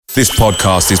This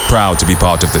podcast is proud to be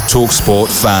part of the TalkSport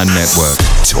Fan Network.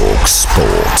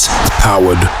 TalkSport.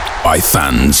 Powered by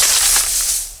fans.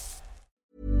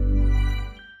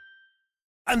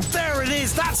 And there it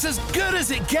is, that's as good as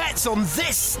it gets on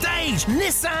this stage.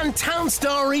 Nissan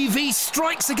Townstar EV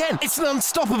strikes again. It's an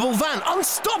unstoppable van,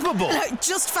 unstoppable.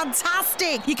 Just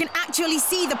fantastic. You can actually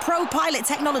see the ProPilot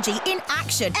technology in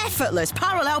action. Effortless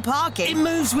parallel parking. It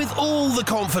moves with all the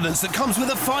confidence that comes with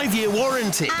a 5-year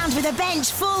warranty. And with a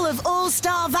bench full of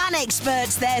all-star van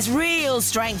experts, there's real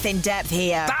strength in depth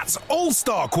here. That's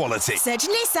all-star quality. Search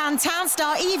Nissan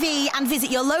Townstar EV and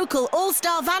visit your local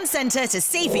all-star van centre to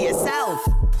see for yourself.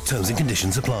 Terms and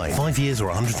conditions apply. 5 years or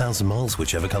 100,000 miles,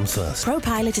 whichever comes first.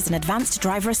 ProPilot is an advanced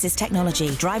driver assist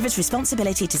technology. Driver's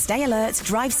responsibility to stay alert,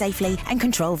 drive safely and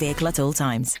control vehicle at all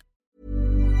times.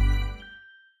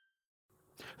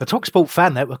 The TalkSport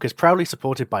Fan Network is proudly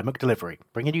supported by McDelivery,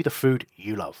 bringing you the food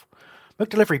you love.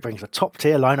 McDelivery brings a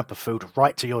top-tier lineup of food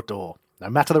right to your door. No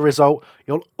matter the result,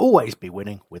 you'll always be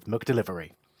winning with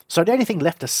McDelivery. So the only thing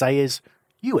left to say is,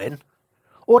 you in?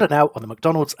 Order now on the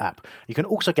McDonald's app. You can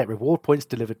also get reward points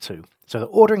delivered too, so that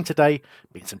ordering today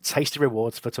means some tasty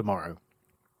rewards for tomorrow.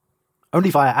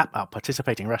 Only via app at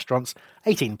participating restaurants,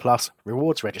 18 plus,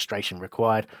 rewards registration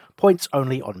required, points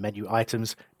only on menu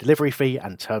items, delivery fee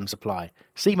and terms apply.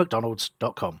 See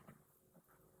mcdonalds.com.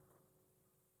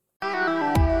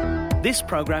 This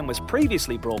programme was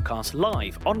previously broadcast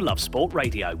live on Love Sport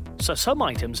Radio, so some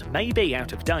items may be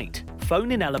out of date.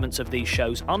 Phone-in elements of these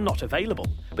shows are not available,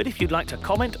 but if you'd like to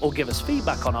comment or give us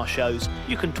feedback on our shows,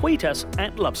 you can tweet us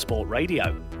at Love Sport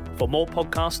Radio. For more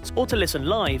podcasts or to listen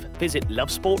live, visit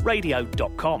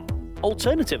lovesportradio.com.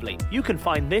 Alternatively, you can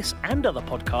find this and other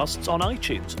podcasts on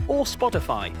iTunes or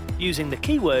Spotify using the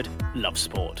keyword Love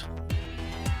Sport.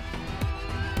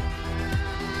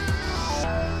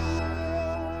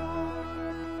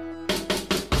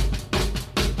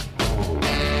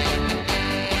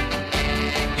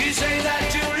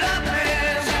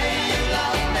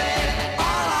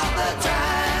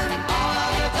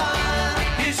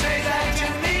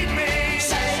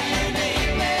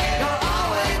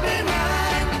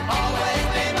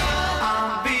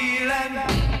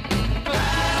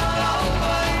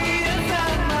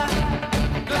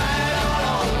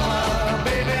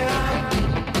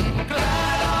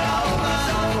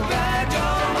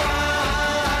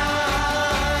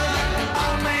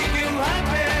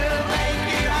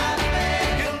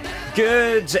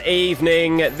 Good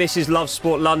evening, this is Love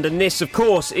Sport London. This, of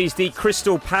course, is the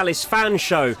Crystal Palace fan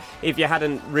show, if you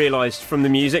hadn't realised from the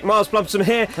music. Miles Blumsom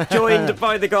here, joined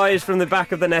by the guys from the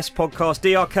Back of the Nest podcast,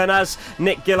 DR Kernaz,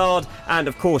 Nick Gillard, and,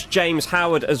 of course, James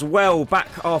Howard as well. Back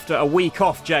after a week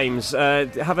off, James.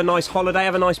 Have a nice holiday,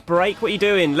 have a nice break. What are you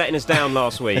doing, letting us down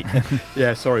last week?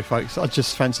 Yeah, sorry, folks. I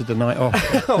just fancied the night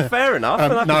off. Oh, fair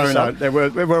enough. No. There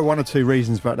were one or two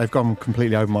reasons, but they've gone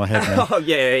completely over my head now. Oh,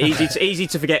 yeah, easy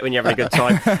to forget when you're having a good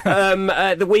time.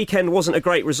 The weekend wasn't a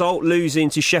great result, losing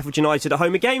to Sheffield United at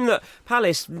home. A game that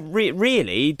Palace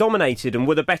really dominated and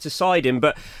were the better side in,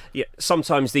 but yeah,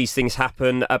 sometimes these things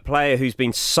happen. A player who's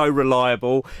been so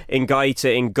reliable,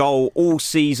 Ngaita in goal all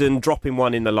season, dropping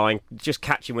one in the line, just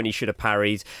catching when he should have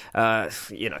parried.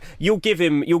 You'll give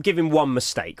him one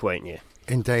mistake, won't you?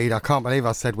 Indeed, I can't believe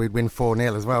I said we'd win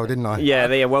 4-0 as well, didn't I?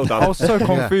 Yeah, well done. I was so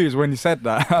confused when you said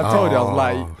that. I told you, I was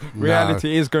like,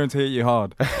 reality is going to hit you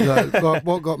hard. Look,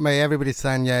 what got me, everybody's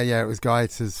saying, yeah, it was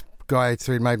Ngaita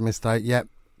who'd made a mistake. Yep,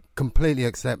 completely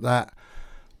accept that.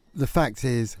 The fact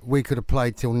is, we could have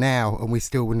played till now and we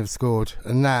still wouldn't have scored.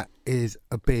 And that is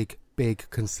a big, big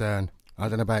concern. I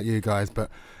don't know about you guys, but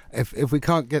if we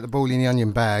can't get the ball in the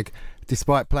onion bag,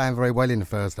 despite playing very well in the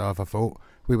first half, I thought,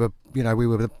 we were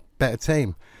the better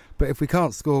team. But if we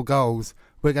can't score goals,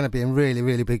 we're going to be in really,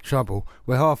 really big trouble.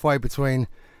 We're halfway between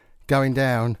going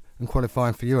down and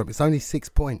qualifying for Europe. It's only 6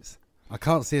 points. I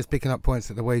can't see us picking up points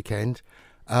at the weekend.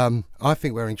 I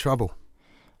think we're in trouble.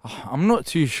 I'm not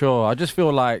too sure. I just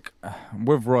feel like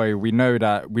with Roy, we know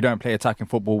that we don't play attacking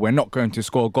football. We're not going to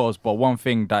score goals. But one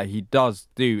thing that he does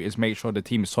do is make sure the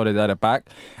team is solid at the back.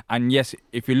 And yes,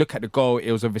 if you look at the goal,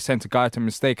 it was a Vicente Gaeta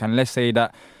mistake. And let's say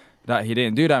that he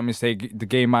didn't do that mistake, the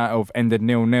game might have ended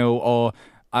 0-0. Or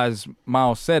as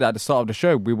Miles said at the start of the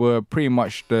show, we were pretty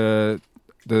much the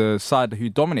side who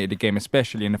dominated the game,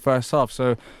 especially in the first half.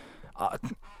 So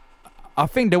I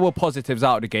think there were positives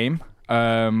out of the game.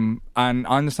 And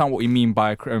I understand what you mean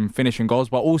by finishing goals,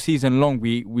 but all season long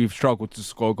we've struggled to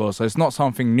score goals, so it's not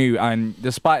something new. And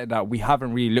despite that, we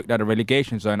haven't really looked at the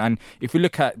relegation zone. And if you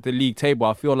look at the league table,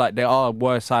 I feel like there are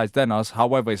worse sides than us.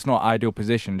 However, it's not ideal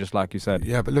position, just like you said.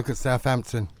 Yeah, but look at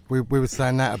Southampton. We were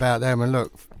saying that about them, and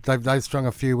look, they've strung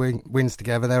a few wins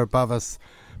together. They're above us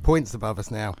points above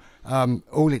us now.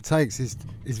 All it takes is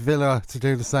Villa to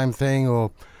do the same thing,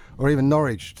 or even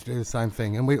Norwich to do the same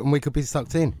thing, and we could be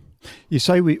sucked in. You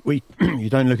say we you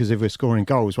don't look as if we're scoring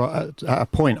goals. Well, at a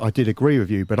point, I did agree with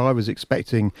you, but I was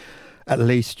expecting at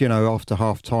least, after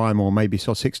half time or maybe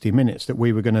 60 minutes that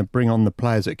we were going to bring on the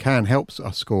players that can help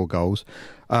us score goals.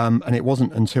 And it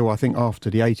wasn't until I think after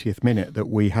the 80th minute that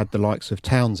we had the likes of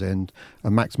Townsend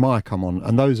and Max Meyer come on.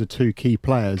 And those are two key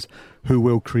players who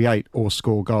will create or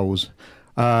score goals.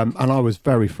 And I was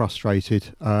very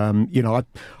frustrated. I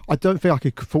don't think I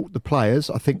could fault the players.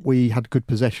 I think we had good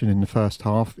possession in the first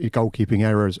half, goalkeeping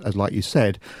errors, as like you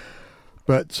said.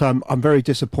 But I'm very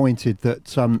disappointed that,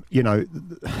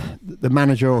 the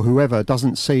manager or whoever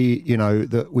doesn't see,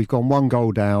 that we've gone one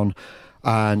goal down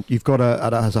and you've got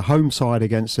as a home side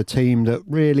against a team that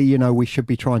really, we should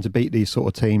be trying to beat these sort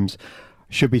of teams.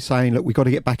 Should be saying, look, we've got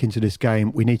to get back into this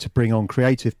game. We need to bring on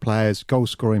creative players,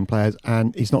 goal-scoring players,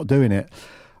 and he's not doing it.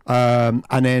 And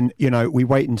then, we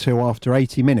wait until after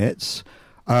 80 minutes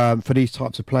for these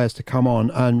types of players to come on,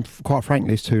 and quite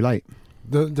frankly, it's too late.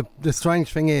 The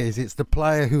strange thing is, it's the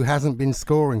player who hasn't been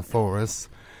scoring for us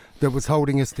that was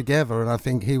holding us together, and I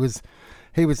think he was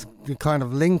the kind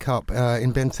of link-up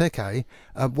in Benteke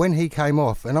when he came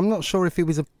off, and I'm not sure if he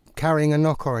was carrying a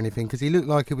knock or anything, because he looked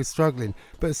like he was struggling.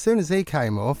 But as soon as he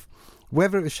came off,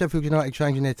 whether it was Sheffield United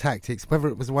changing their tactics, whether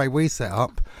it was the way we set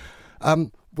up,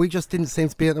 we just didn't seem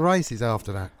to be at the races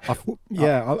after that.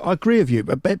 I agree with you.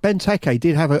 But Benteke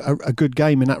did have a good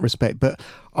game in that respect, but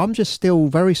I'm just still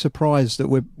very surprised that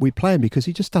we play him, because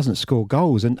he just doesn't score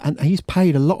goals, and he's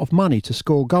paid a lot of money to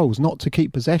score goals, not to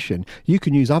keep possession. You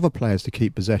can use other players to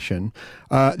keep possession.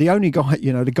 The only guy,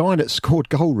 the guy that scored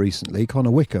goal recently,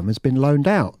 Connor Wickham, has been loaned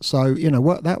out. So,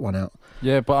 work that one out.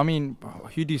 Yeah, but I mean,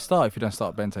 who do you start if you don't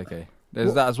start Benteke?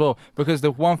 There's that as well. Because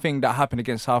the one thing that happened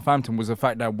against Southampton was the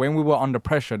fact that when we were under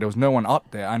pressure, there was no one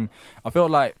up there. And I feel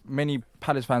like many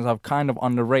Palace fans have kind of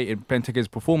underrated Benteke's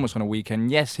performance on the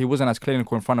weekend. Yes, he wasn't as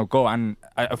clinical in front of goal. And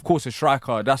of course, a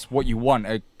striker, that's what you want,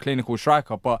 a clinical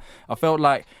striker. But I felt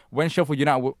like when Sheffield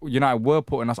United were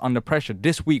putting us under pressure,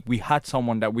 this week we had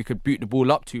someone that we could boot the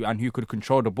ball up to and who could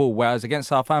control the ball. Whereas against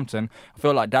Southampton, I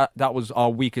feel like that was our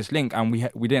weakest link, and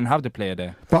we didn't have the player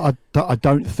there. But I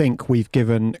don't think we've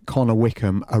given Connor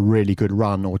Wickham a really good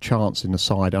run or chance in the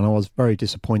side, and I was very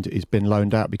disappointed he's been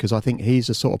loaned out, because I think he's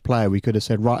the sort of player we could have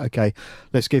said, right, okay,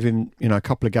 let's give him a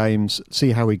couple of games,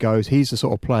 see how he goes. He's the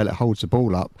sort of player that holds the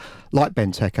ball up, like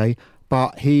Benteke,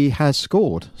 but he has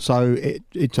scored, so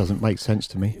it doesn't make sense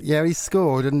to me. Yeah, he's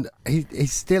scored, and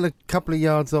he's still a couple of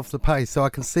yards off the pace, so I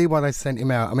can see why they sent him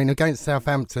out. I mean, against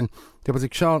Southampton, there was a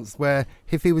chance where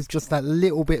if he was just that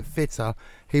little bit fitter,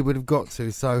 he would have got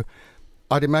to. So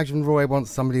I'd imagine Roy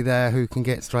wants somebody there who can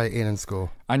get straight in and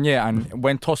score. And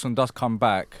when Tosun does come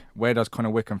back, where does Connor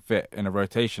Wickham fit in a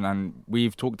rotation? And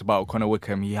we've talked about Connor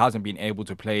Wickham. He hasn't been able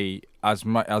to play as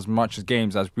much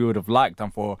games as we would have liked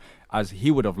and as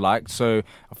he would have liked. So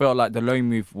I felt like the loan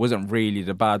move wasn't really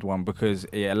the bad one, because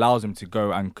it allows him to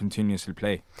go and continuously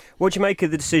play. What do you make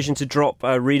of the decision to drop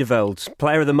Riedeveld,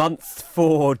 Player of the Month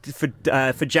for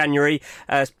January?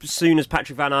 As soon as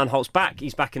Patrick Van Aanholt's back,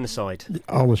 he's back in the side.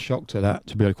 I was shocked at that,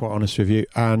 to be quite honest with you.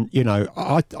 And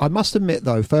I must admit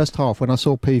though, first half when I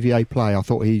saw PVA play, I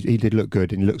thought he did look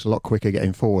good, and he looks a lot quicker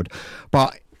getting forward.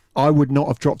 But I would not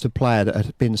have dropped a player that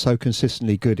had been so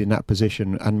consistently good in that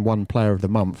position and won Player of the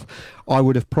Month. I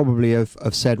would have probably have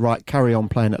said, right, carry on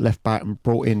playing at left back, and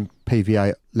brought in PVA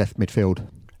at left midfield.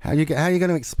 How are you going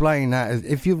to explain that?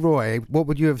 If you're Roy, what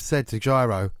would you have said to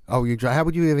Gyro? How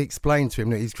would you have explained to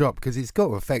him that he's dropped? Because it's got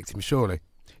to affect him, surely.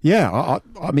 Yeah,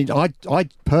 I mean, I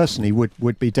personally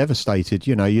would be devastated.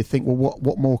 You think, well,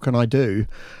 what more can I do?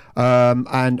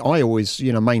 And I always,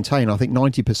 maintain, I think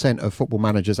 90% of football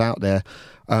managers out there,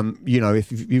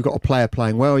 if you've got a player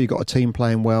playing well, you've got a team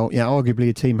playing well. Yeah, arguably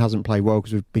a team hasn't played well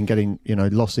because we've been getting,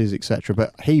 losses, etc.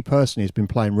 But he personally has been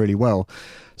playing really well.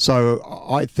 So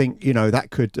I think, that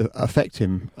could affect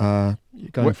him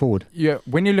going forward. Yeah,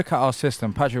 when you look at our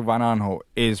system, Patrick Van Aanholt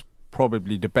is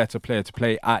probably the better player to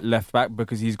play at left back,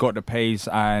 because he's got the pace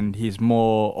and he's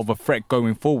more of a threat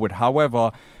going forward.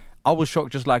 However, I was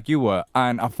shocked just like you were,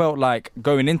 and I felt like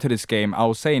going into this game, I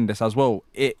was saying this as well,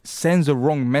 it sends a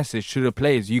wrong message to the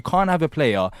players. You can't have a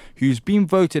player who's been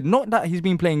voted, not that he's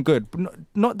been playing good, but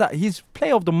not that he's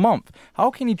Player of the Month. How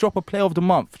can he drop a Player of the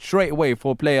Month straight away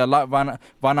for a player like Van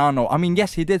Aanholt? I mean,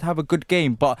 yes, he did have a good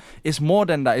game, but it's more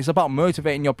than that. It's about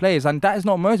motivating your players, and that is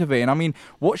not motivating. I mean,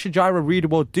 what should Gyro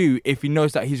Riedewald do if he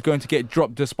knows that he's going to get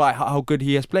dropped despite how good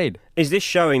he has played? Is this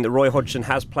showing that Roy Hodgson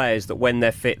has players that when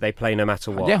they're fit, they play no matter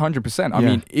what? Yeah, 100%. I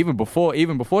mean, even before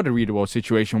the Riedewald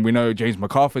situation, we know James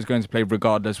McArthur is going to play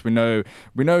regardless. We know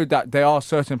that there are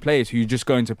certain players who are just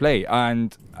going to play,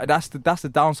 and that's the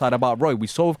downside about Roy. We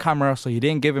saw with Camara, so he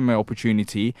didn't give him an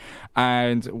opportunity,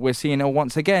 and we're seeing it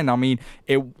once again. I mean,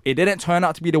 it didn't turn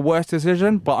out to be the worst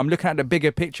decision, but I'm looking at the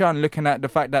bigger picture and looking at the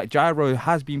fact that Gyro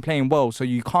has been playing well, so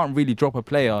you can't really drop a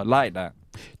player like that.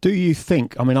 Do you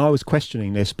think, I mean, I was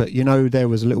questioning this, but there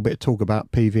was a little bit of talk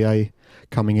about PVA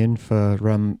coming in for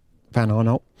Van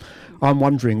Aanholt. I'm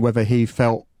wondering whether he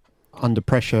felt under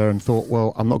pressure and thought,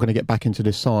 well, I'm not going to get back into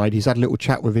this side. He's had a little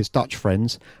chat with his Dutch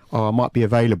friends. I might be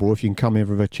available if you can come in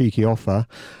with a cheeky offer.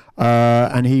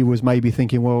 And he was maybe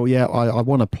thinking, well, yeah, I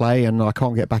want to play and I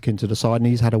can't get back into the side. And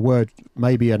he's had a word,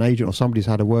 maybe an agent or somebody's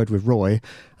had a word with Roy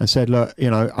and said, look,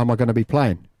 am I going to be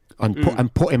playing?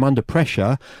 And put him under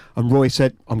pressure. And Roy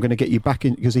said, I'm going to get you back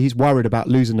in, because he's worried about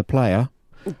losing the player.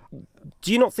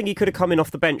 Do you not think he could have come in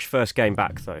off the bench first game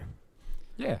back, though?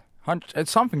 Yeah. It's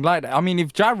something like that. I mean,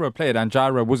 if Gyro played and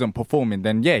Gyro wasn't performing,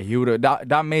 then yeah, he would.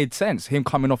 That made sense, him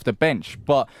coming off the bench.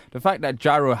 But the fact that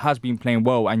Gyro has been playing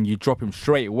well and you drop him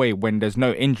straight away when there's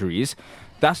no injuries,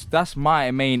 that's my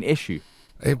main issue.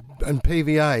 And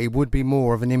PVA would be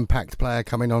more of an impact player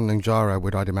coming on than Gyro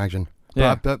would, I'd imagine.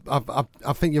 Yeah. But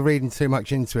I think you're reading too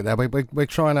much into it there. We're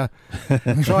trying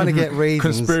to get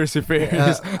reasons conspiracy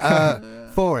theories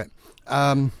for it.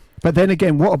 But then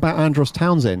again, what about Andros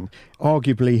Townsend?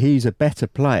 Arguably, he's a better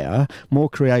player, more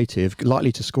creative,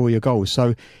 likely to score your goals.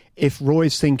 So if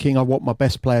Roy's thinking, I want my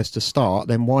best players to start,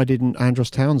 then why didn't Andros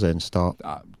Townsend start?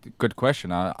 Good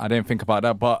question. I didn't think about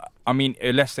that. But, I mean,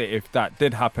 let's say if that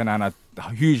did happen, and I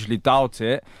hugely doubt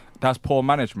it, that's poor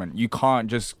management. You can't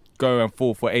just go and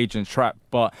fall for agent's trap.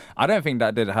 But I don't think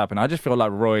that did happen. I just feel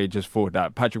like Roy just thought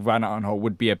that Patrick Van Aanholt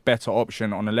would be a better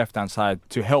option on the left-hand side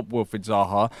to help Wilfried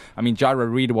Zaha. I mean, Gyro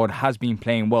Riedewald has been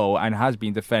playing well and has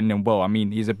been defending well. I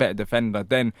mean, he's a better defender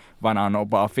than Van Aanholt,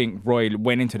 but I think Roy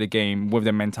went into the game with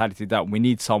the mentality that we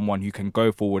need someone who can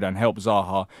go forward and help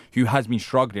Zaha, who has been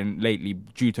struggling lately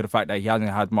due to the fact that he hasn't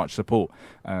had much support.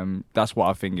 That's what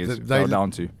I think is fell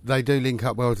down to. They do link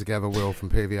up well together, Will, from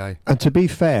PVA. And to be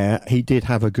fair, he did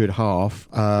have a good half,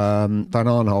 Van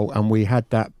Aanholt, and we had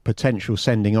that potential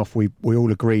sending off. We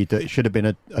all agreed that it should have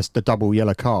been the double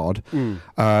yellow card,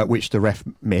 which the ref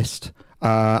missed.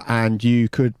 And you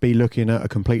could be looking at a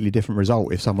completely different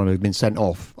result if someone had been sent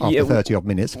off after 30-odd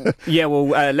minutes.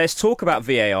 Let's talk about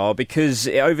VAR, because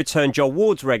it overturned Joel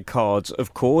Ward's red card,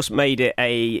 of course, made it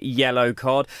a yellow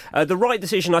card. The right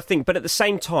decision, I think, but at the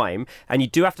same time, and you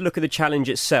do have to look at the challenge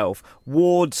itself,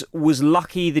 Ward was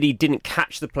lucky that he didn't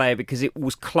catch the player because it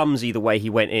was clumsy the way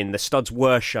he went in. The studs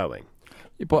were showing.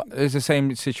 But it's the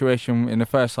same situation in the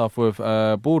first half with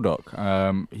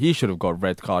Bulldog. He should have got a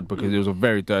red card because it was a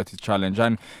very dirty challenge.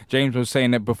 And James was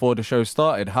saying it before the show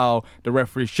started, how the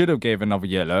referee should have gave another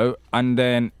yellow. And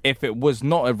then if it was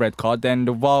not a red card, then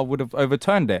the VAR would have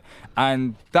overturned it.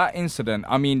 And that incident,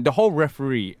 I mean, the whole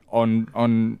referee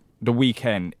on the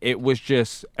weekend, it was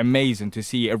just amazing to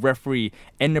see a referee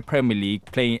in the Premier League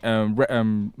playing,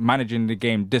 managing the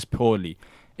game this poorly.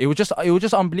 It was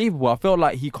just unbelievable. I felt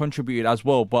like he contributed as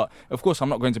well, but of course I'm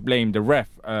not going to blame the ref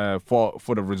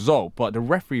for the result. But the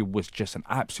referee was just an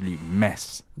absolute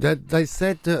mess. They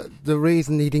said that the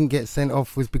reason he didn't get sent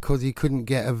off was because he couldn't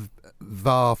get a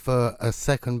VAR for a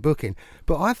second booking.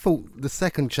 But I thought the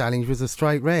second challenge was a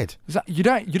straight red. You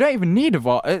don't even need a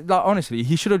VAR. Like, honestly,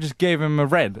 he should have just gave him a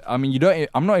red. I mean,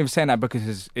 I'm not even saying that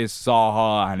because it's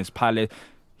Zaha and it's Palace.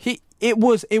 It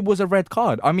was a red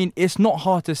card. I mean, it's not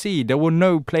hard to see. There were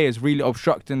no players really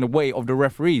obstructing the way of the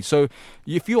referee. So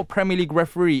if you're a Premier League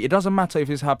referee, it doesn't matter if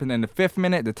it's happened in the 5th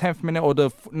minute, the 10th minute or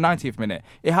the 90th minute.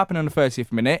 It happened in the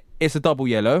 30th minute. It's a double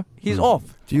yellow. He's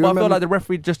off. I feel like the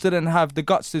referee just didn't have the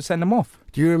guts to send him off.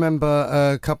 Do you remember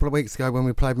a couple of weeks ago when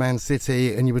we played Man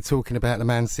City and you were talking about the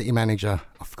Man City manager?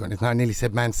 I've forgotten his name. I nearly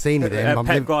said Mancini then.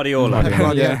 Pep Guardiola.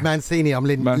 Mancini. I'm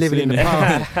living in the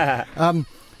past.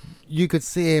 You could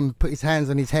see him put his hands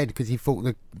on his head because he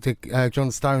thought that John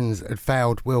Stones had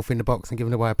fouled Wilf in the box and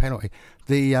given away a penalty.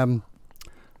 Who are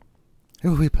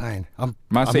we playing?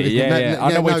 Man City, I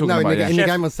know what you're talking about. In the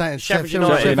game on Saturday,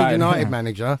 Sheffield United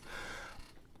manager.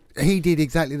 He did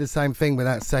exactly the same thing with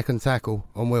that second tackle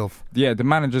on Wilf. Yeah, the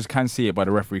managers can see it, but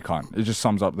the referee can't. It just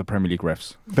sums up the Premier League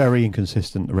refs. Very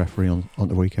inconsistent, the referee on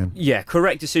the weekend. Yeah,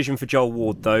 correct decision for Joel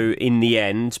Ward, though, in the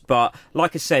end. But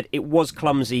like I said, it was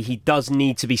clumsy. He does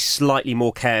need to be slightly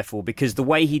more careful because the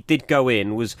way he did go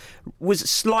in was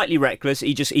slightly reckless.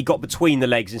 He got between the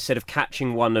legs instead of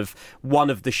catching one of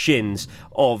the shins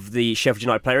of the Sheffield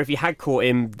United player. If he had caught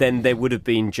him, then there would have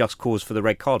been just cause for the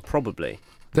red card, probably.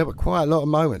 there were quite a lot of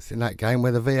moments in that game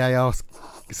where the VAR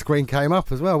screen came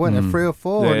up as well, weren't there? 3 or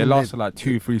 4? Yeah, it lasted like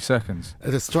 2-3 seconds.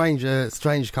 A strange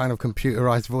kind of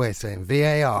computerised voice saying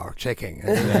VAR checking.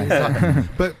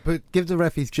 But give the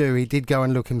ref his due. He did go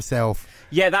and look himself.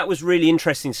 Yeah, that was really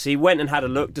interesting to see. Went and had a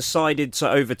look, decided to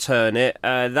overturn it.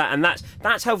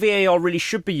 That's how VAR really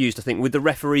should be used, I think, with the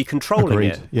referee controlling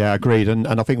it. Yeah, agreed. And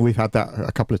I think we've had that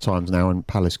a couple of times now in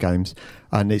Palace games,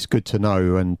 and it's good to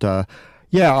know. And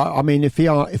yeah, I mean, if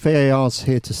VAR's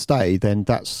here to stay, then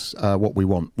that's what we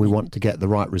want. We want to get the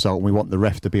right result. We want the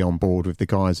ref to be on board with the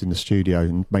guys in the studio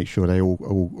and make sure they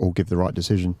all give the right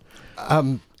decision.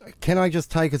 Can I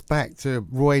just take us back to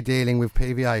Roy dealing with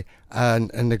PVA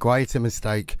and the Guaita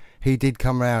mistake? He did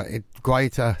come round.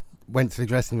 Guaita went to the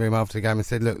dressing room after the game and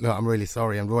said, look, I'm really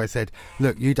sorry. And Roy said,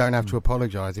 look, you don't have to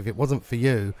apologise. If it wasn't for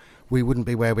you, we wouldn't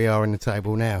be where we are in the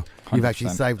table now. 100%. You've actually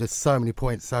saved us so many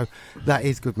points. So that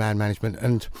is good man management.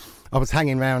 And I was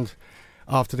hanging round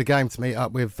after the game to meet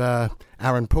up with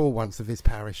Aaron Paul once of his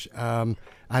parish. And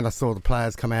I saw the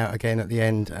players come out again at the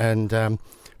end. And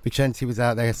Vicente was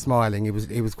out there smiling.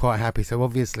 He was quite happy. So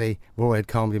obviously Roy had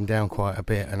calmed him down quite a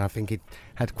bit. And I think he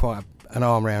had quite an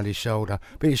arm around his shoulder,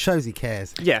 but it shows he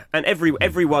cares. Yeah, and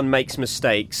everyone makes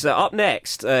mistakes. Up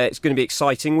next, it's going to be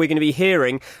exciting. We're going to be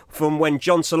hearing from when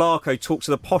John Solarco talked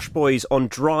to the Posh Boys on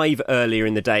Drive earlier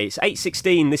in the day. It's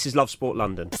 8:16. This is Love Sport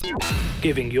London.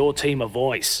 Giving your team a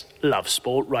voice. Love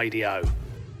Sport Radio.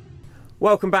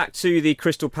 Welcome back to the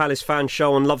Crystal Palace fan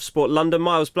show on Love Sport London.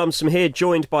 Miles Blumsom here,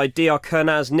 joined by DR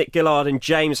Kernaz, Nick Gillard and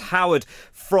James Howard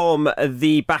from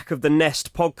the Back of the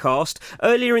Nest podcast.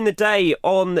 Earlier in the day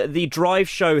on the Drive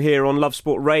show here on Love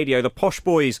Sport Radio, the Posh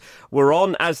Boys were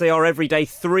on, as they are every day,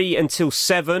 3 until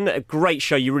 7. A great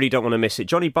show, you really don't want to miss it.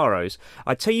 Johnny Burrows,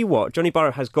 I tell you what, Johnny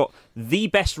Burrow has got the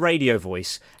best radio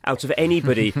voice out of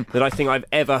anybody that I think I've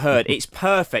ever heard. It's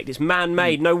perfect, it's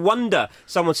man-made. No wonder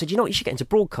someone said, you know what, you should get into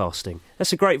broadcasting.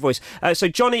 That's a great voice. So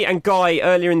Johnny and Guy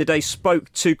earlier in the day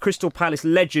spoke to Crystal Palace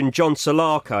legend John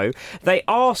Solarco. They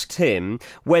asked him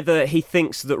whether he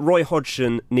thinks that Roy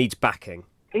Hodgson needs backing.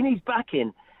 He needs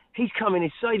backing. He's coming,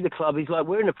 he's saved the club. He's like,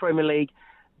 we're in the Premier League.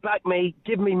 Back me,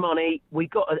 give me money. We've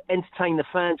got to entertain the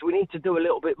fans. We need to do a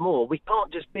little bit more. We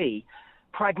can't just be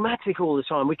pragmatic all the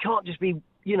time. We can't just be,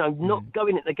 not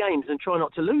going at the games and try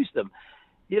not to lose them.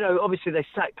 Obviously they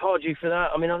sacked Pardew for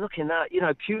that. I mean, I'm looking at,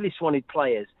 Pulis wanted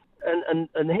players. And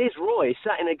here's Roy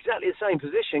sat in exactly the same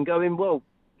position going, well,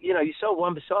 you sold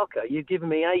Wan-Bissaka, you've given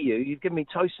me AU, you've given me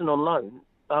Tosin on loan.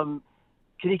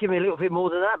 Can you give me a little bit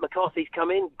more than that? McCarthy's come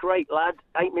in, great lad,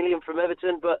 8 million from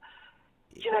Everton, but,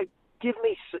 give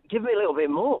me a little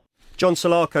bit more. John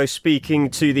Solarco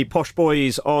speaking to the Posh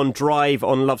Boys on Drive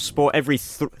on Love Sport every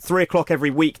 3 o'clock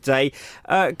every weekday.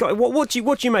 What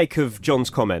do you make of John's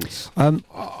comments?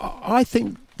 I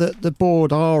think that the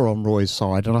board are on Roy's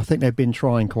side, and I think they've been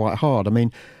trying quite hard. I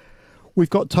mean, we've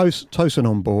got Tosin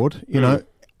on board.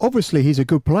 Obviously he's a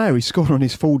good player. He scored on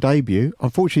his full debut.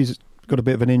 Unfortunately, he's got a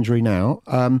bit of an injury now.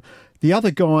 The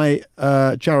other guy,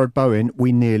 Jared Bowen,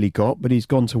 we nearly got, but he's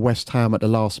gone to West Ham at the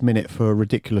last minute for a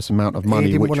ridiculous amount of money.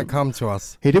 He didn't want to come to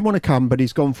us. He didn't want to come, but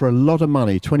he's gone for a lot of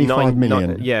money, 25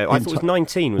 million. I thought it was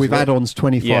 19. With add-ons,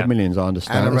 25 million, I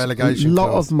understand. And a relegation a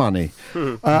lot of money.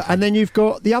 And then you've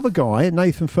got the other guy,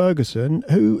 Nathan Ferguson,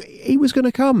 who he was going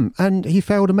to come, and he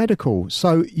failed a medical.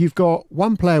 So you've got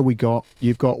one player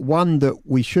you've got one that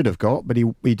we should have got, but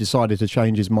he decided to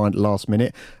change his mind at the last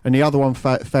minute, and the other one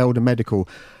failed a medical.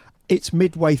 It's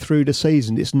midway through the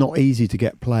season. It's not easy to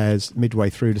get players midway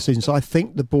through the season. So I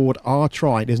think the board are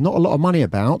trying. There's not a lot of money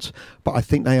about, but I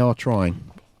think they are trying.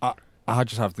 I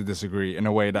just have to disagree in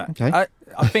a way that... Okay.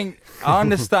 I think I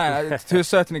understand to a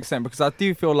certain extent, because I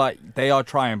do feel like they are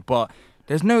trying, but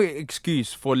there's no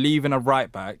excuse for leaving a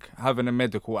right back, having a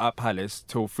medical at Palace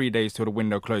till 3 days till the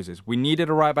window closes. We needed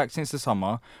a right back since the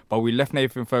summer, but we left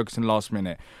Nathan Ferguson last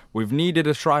minute. We've needed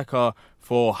a striker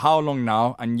for how long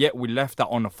now, and yet we left that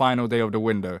on the final day of the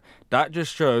window. That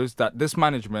just shows that this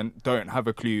management don't have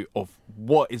a clue of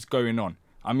what is going on.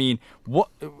 I mean,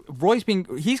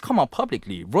 he's come out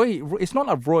publicly. Roy, it's not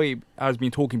like Roy has been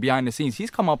talking behind the scenes.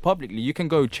 He's come out publicly. You can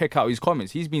go check out his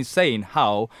comments. He's been saying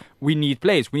how we need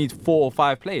players. We need 4 or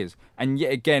 5 players. And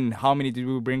yet again, how many did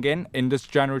we bring in this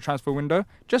January transfer window?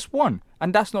 Just one.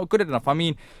 And that's not good enough. I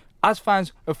mean, as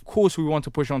fans, of course, we want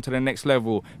to push on to the next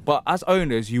level. But as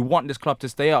owners, you want this club to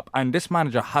stay up. And this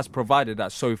manager has provided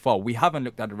that so far. We haven't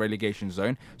looked at the relegation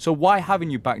zone. So why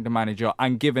haven't you backed the manager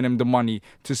and given him the money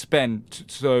to spend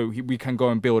so we can go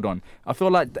and build on? I feel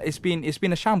like it's been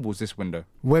a shambles this window.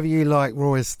 Whether you like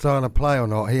Roy's style of play or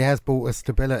not, he has brought us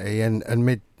stability and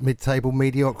mid-table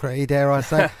mediocrity, dare I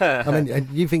say. I mean,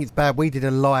 you think it's bad? We did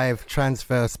a live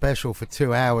transfer special for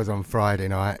 2 hours on Friday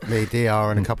night, me,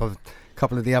 DR, and a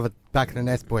couple of the other back of the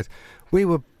nest boys.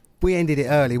 We ended it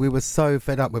early. We were so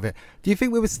fed up with it. Do you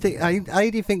think we were do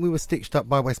you think we were stitched up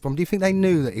by West Brom? Do you think they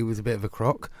knew that he was a bit of a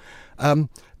crock?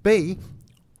 B,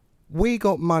 we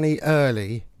got money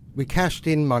early. We cashed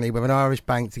in money with an Irish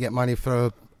bank to get money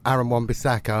for Aaron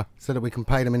Wan-Bissaka so that we can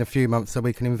pay them in a few months so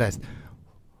we can invest.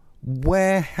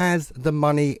 Where has the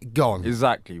money gone?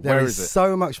 Exactly. There Where is is it?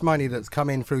 so much money that's come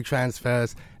in through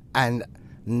transfers and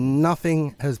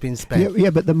nothing has been spent. Yeah,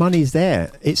 but the money's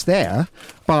there. It's there,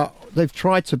 but they've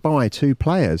tried to buy 2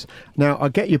 players. Now, I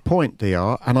get your point,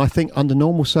 DR, and I think under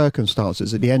normal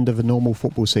circumstances, at the end of a normal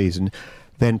football season,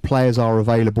 then players are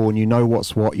available and you know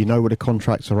what's what, you know where the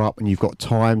contracts are up and you've got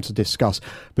time to discuss.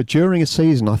 But during a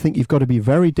season, I think you've got to be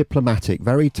very diplomatic,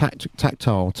 very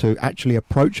tactile to actually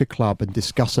approach a club and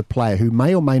discuss a player who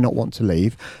may or may not want to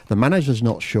leave. The manager's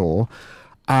not sure.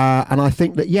 And I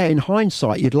think that, in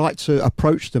hindsight, you'd like to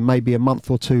approach them maybe a month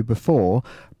or 2 before,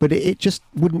 but it just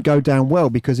wouldn't go down well,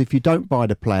 because if you don't buy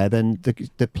the player, then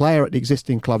the player at the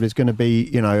existing club is going to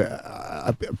be,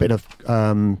 a bit of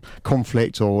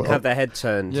conflict or have their head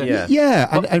turned.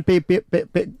 And be a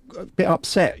bit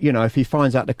upset, if he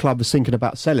finds out the club is thinking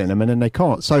about selling him and then they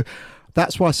can't. So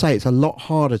that's why I say it's a lot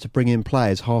harder to bring in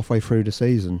players halfway through the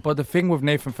season. But the thing with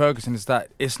Nathan Ferguson is that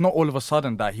it's not all of a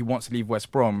sudden that he wants to leave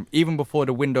West Brom. Even before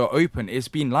the window opened, it's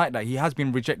been like that. He has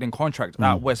been rejecting contracts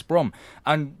at West Brom.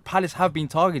 And Palace have been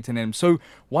targeting him. So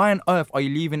why on earth are you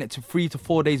leaving it to 3 to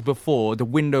 4 days before the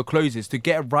window closes to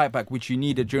get a right back, which you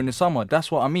needed during the summer? That's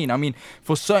what I mean. I mean,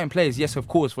 for certain players, yes, of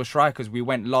course, for strikers, we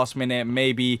went last minute,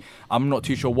 maybe. I'm not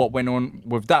too sure what went on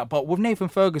with that. But with Nathan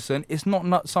Ferguson, it's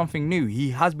not something new. He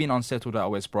has been unsettled at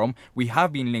West Brom. We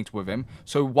have been linked with him.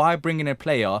 So why bring in a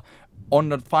player on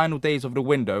the final days of the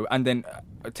window and then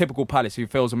a typical Palace who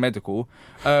fails a medical?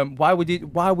 Why would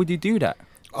you do that?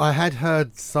 I had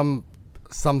heard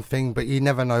something, but you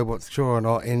never know what's true or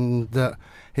not, in that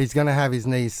he's going to have his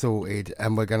knees sorted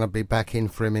and we're going to be back in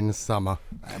for him in the summer.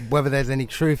 Whether there's any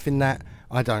truth in that,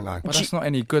 I don't know. But that's not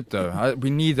any good, though. We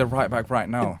need a right back right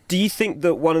now. Do you think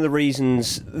that one of the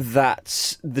reasons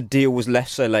that the deal was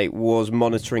left so late was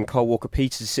monitoring Kyle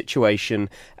Walker-Peters' situation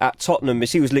at Tottenham?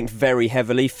 As he was linked very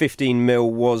heavily, 15 mil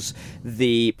was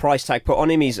the price tag put on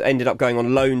him. He's ended up going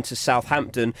on loan to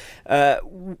Southampton.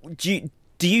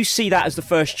 Do you see that as the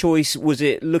first choice? Was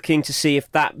it looking to see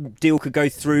if that deal could go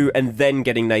through and then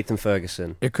getting Nathan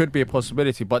Ferguson? It could be a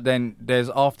possibility, but then there's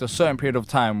after a certain period of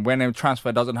time, when a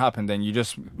transfer doesn't happen, then you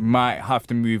just might have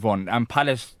to move on. And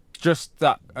Palace just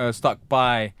stuck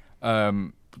by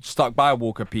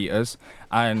Walker-Peters,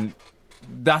 and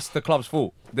that's the club's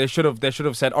fault. They should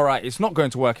have said, all right, it's not going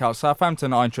to work out.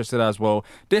 Southampton are interested as well.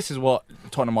 This is what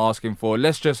Tottenham are asking for.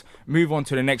 Let's just move on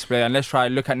to the next player and let's try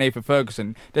to look at Nathan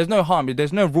Ferguson. There's no harm.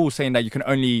 There's no rule saying that you can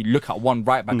only look at one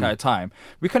right back at a time.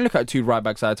 We can look at 2 right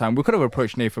backs at a time. We could have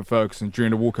approached Nathan Ferguson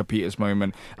during the Walker-Peters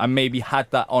moment and maybe had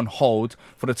that on hold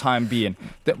for the time being.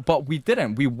 But we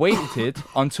didn't. We waited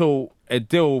until a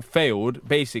deal failed,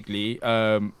 basically,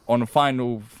 on the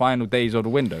final days of the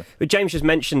window. But James just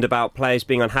mentioned about players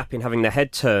being unhappy and having their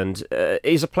head turned.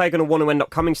 Is a player going to want to end up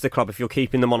coming to the club if you're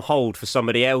keeping them on hold for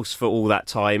somebody else for all that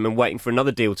time and waiting for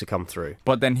another deal to come through?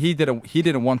 But then he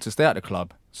didn't want to stay at the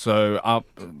club. So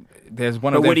there's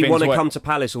one of But the would he things want to where- come to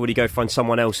Palace, or would he go find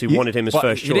someone else who wanted him as But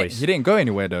first choice? He didn't go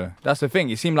anywhere, though. That's the thing.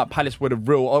 It seemed like Palace were the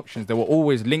real options. There were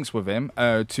always links with him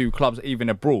to clubs even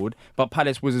abroad, but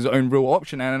Palace was his own real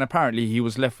option, and apparently he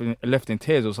was left in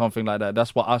tears or something like that.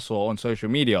 That's what I saw on social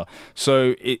media.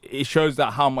 So it shows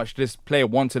that how much this player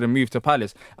wanted to move to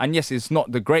Palace. And yes, it's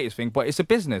not the greatest thing, but it's a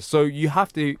business. So you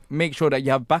have to make sure that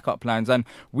you have backup plans, and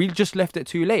we just left it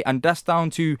too late. And that's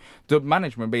down to the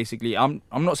management, basically. I'm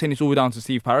not saying it's all down to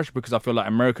Steve Parish, because I feel like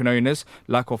American owners,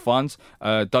 lack of funds.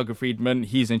 Doug Friedman,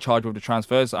 he's in charge of the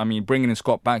transfers. I mean, bringing in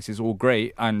Scott Banks is all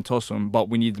great and Tosun, but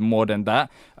we need more than that.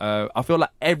 I feel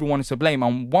like everyone is to blame.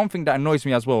 And one thing that annoys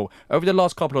me as well, over the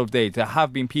last couple of days, there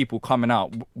have been people coming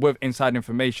out with inside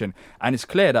information, and it's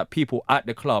clear that people at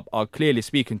the club are clearly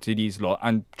speaking to these lot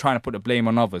and trying to put the blame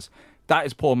on others. That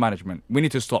is poor management. We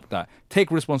need to stop that.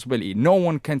 Take responsibility. No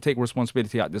one can take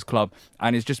responsibility at this club,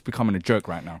 and it's just becoming a joke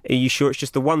right now. Are you sure it's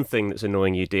just the one thing that's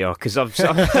annoying you, DR? Because I'm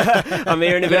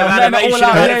hearing a bit of animation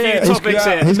about a few topics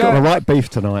here. He's got the right beef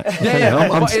tonight.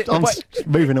 I'm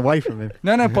moving away from him.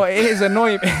 No, but it is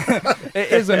annoying.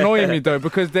 It is annoying me though,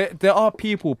 because there are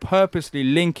people purposely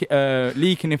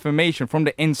leaking information from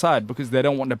the inside because they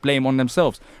don't want the blame on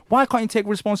themselves. Why can't you take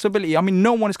responsibility? I mean,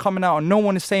 no one is coming out and no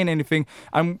one is saying anything,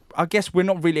 and I guess we're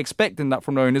not really expecting that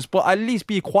from the owners. But at least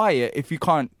be quiet if you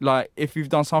can't, if you've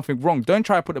done something wrong. Don't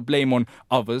try to put the blame on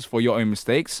others for your own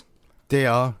mistakes.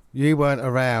 DR, you weren't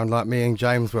around like me and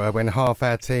James were when half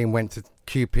our team went to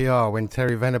QPR when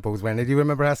Terry Venables went. Do you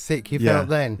remember how sick you felt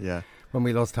then? Yeah. When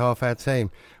we lost half our team.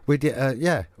 We did,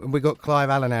 and we got Clive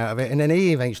Allen out of it, and then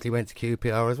he eventually went to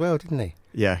QPR as well, didn't he?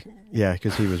 Yeah,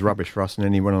 because he was rubbish for us, and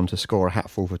then he went on to score a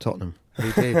hatful for Tottenham.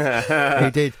 He did. He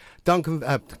did. Duncan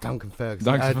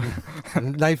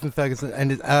Ferguson. Nathan Ferguson,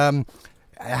 and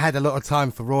had a lot of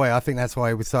time for Roy. I think that's why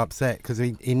he was so upset, because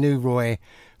he knew Roy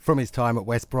from his time at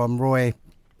West Brom. Roy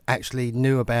actually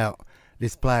knew about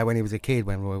this player when he was a kid,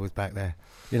 when Roy was back there.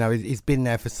 You know, he's been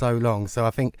there for so long, so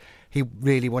I think he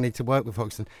really wanted to work with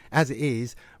Hodgson. As it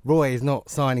is, Roy is not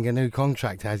signing a new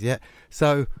contract as yet,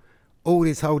 so all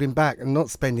this holding back and not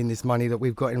spending this money that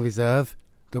we've got in reserve,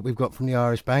 that we've got from the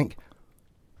Irish Bank,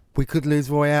 we could lose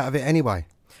Roy out of it anyway.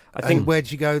 I think. And where'd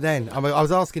you go then? I mean, I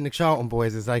was asking the Charlton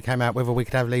boys as they came out whether we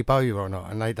could have Lee Bowyer or not,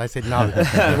 and they said no.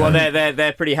 Well,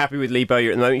 they're pretty happy with Lee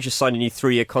Bowyer at the moment. He's just signed a new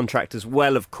 3-year contract as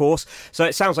well, of course. So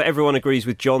it sounds like everyone agrees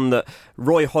with John that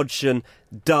Roy Hodgson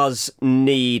does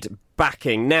need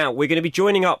backing. Now, we're going to be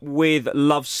joining up with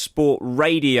Love Sport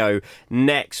Radio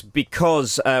next,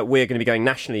 because we're going to be going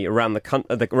nationally around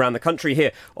the country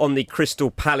here on the Crystal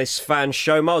Palace Fan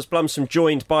Show. Miles Blumsom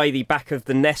joined by the back of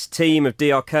the Nest team of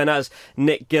DR Kurnaz,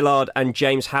 Nick Gillard and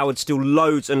James Howard. Still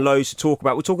loads and loads to talk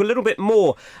about. We'll talk a little bit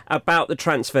more about the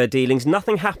transfer dealings.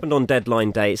 Nothing happened on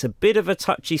deadline day. It's a bit of a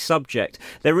touchy subject.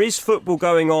 There is football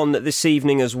going on this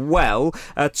evening as well.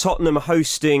 Tottenham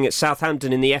hosting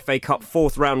Southampton in the FA Cup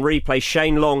 4th round replay.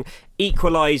 Shane Long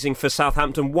equalising for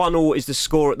Southampton. 1-1 is the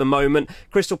score at the moment.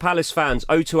 Crystal Palace fans,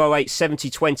 0208 70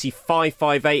 20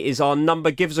 558 is our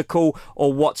number. Give us a call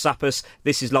or WhatsApp us.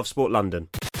 This is Love Sport London.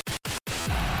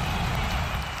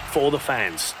 For the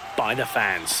fans, by the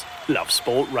fans, Love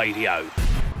Sport Radio.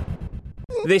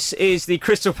 This is the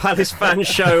Crystal Palace Fan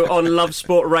Show on Love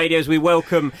Sport Radio, as we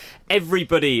welcome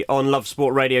everybody on Love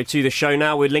Sport Radio to the show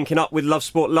now. We're linking up with Love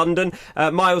Sport London.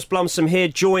 Miles Blumsom here,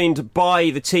 joined by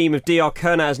the team of DR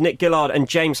Kurnaz, Nick Gillard and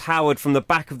James Howard from the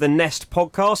Back of the Nest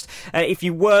podcast. If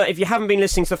you haven't been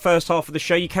listening to the first half of the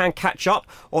show, you can catch up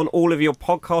on all of your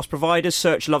podcast providers.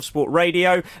 Search Love Sport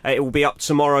Radio. It will be up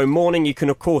tomorrow morning. You can,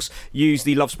 of course, use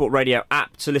the Love Sport Radio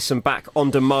app to listen back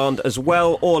on demand as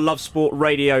well, or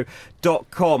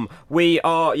lovesportradio.com. We're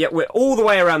all the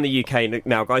way around the UK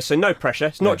now, guys, so no pressure.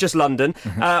 It's not just London.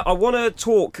 I want to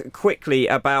talk quickly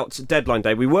about deadline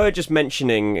day. We were just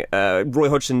mentioning Roy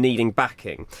Hodgson needing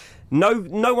backing. No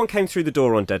one came through the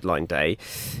door on deadline day.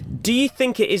 Do you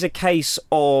think it is a case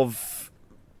of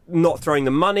not throwing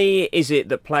the money? Is it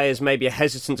that players maybe are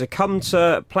hesitant to come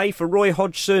to play for Roy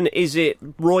Hodgson? Is it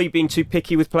Roy being too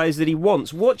picky with players that he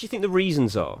wants? What do you think the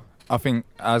reasons are? I think,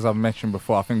 as I've mentioned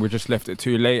before, I think we just left it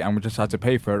too late and we just had to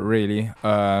pay for it, really.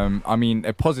 I mean,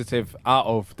 a positive out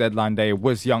of deadline day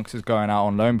was youngsters going out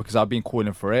on loan, because I've been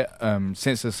calling for it.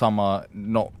 Since the summer,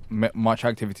 not much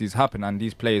activities happened, and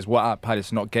these players were at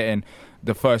Palace not getting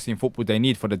the first team football they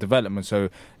need for the development. So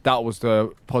that was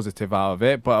the positive out of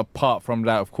it. But apart from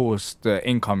that, of course, the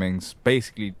incomings,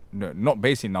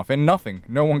 nothing.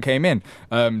 No one came in.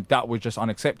 That was just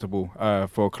unacceptable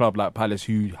for a club like Palace,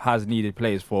 who has needed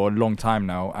players for a long time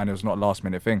now, and it was not a last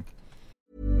minute thing.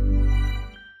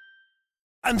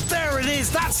 And there it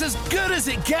is, that's as good as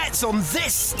it gets on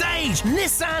this stage.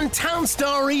 Nissan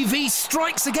Townstar EV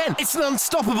strikes again. It's an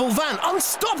unstoppable van,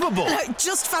 unstoppable.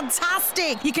 Just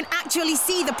fantastic. You can actually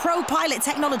see the Pro Pilot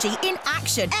technology in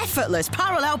action. Effortless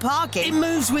parallel parking. It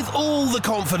moves with all the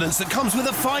confidence that comes with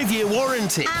a 5-year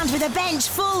warranty. And with a bench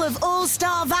full of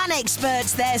all-star van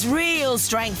experts, there's real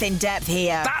strength in depth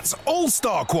here. That's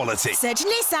all-star quality. Search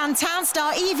Nissan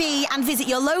Townstar EV and visit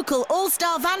your local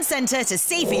all-star van centre to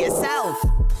see for yourself.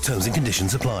 Terms and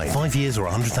conditions apply. 5 years or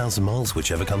 100,000 miles,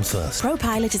 whichever comes first.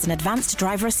 ProPilot is an advanced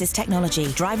driver assist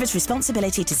technology. Driver's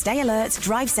responsibility to stay alert,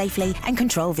 drive safely and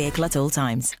control vehicle at all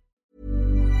times.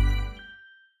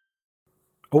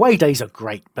 Away days are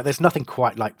great, but there's nothing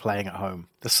quite like playing at home.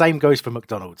 The same goes for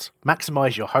McDonald's.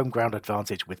 Maximise your home ground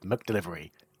advantage with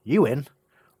McDelivery. You in?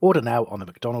 Order now on the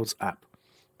McDonald's app.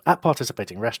 At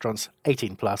participating restaurants,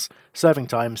 18 plus, serving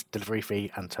times, delivery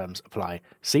fee and terms apply.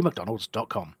 See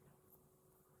mcdonalds.com.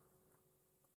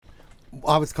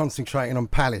 I was concentrating on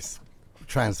Palace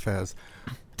transfers.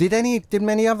 Did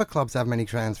many other clubs have many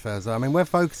transfers? I mean, we're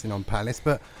focusing on Palace,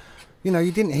 but you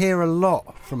didn't hear a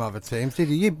lot from other teams, did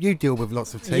you? You deal with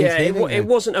lots of teams. Yeah, here, it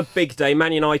wasn't a big day.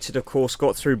 Man United, of course,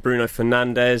 got through Bruno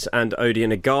Fernandes and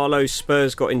Odion Ighalo.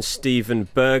 Spurs got in Steven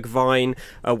Bergwijn.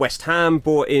 West Ham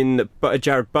bought in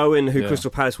Jared Bowen, who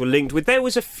Crystal Palace were linked with. There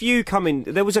was a few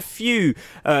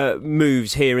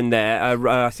moves here and there.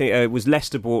 I think it was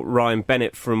Leicester bought Ryan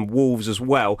Bennett from Wolves as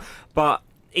well, but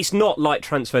it's not like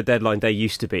transfer deadline day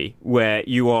used to be, where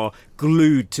you are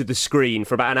glued to the screen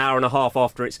for about an hour and a half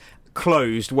after it's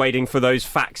closed, waiting for those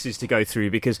faxes to go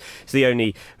through, because it's the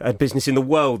only business in the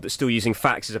world that's still using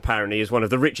faxes, apparently, is one of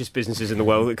the richest businesses in the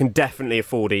world that can definitely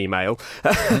afford email.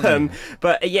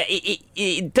 But yeah,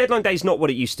 deadline day is not what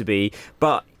it used to be,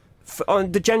 but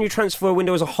on the January transfer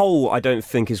window as a whole, I don't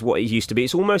think is what it used to be.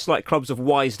 It's almost like clubs have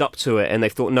wised up to it and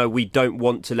they've thought, no, we don't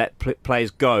want to let players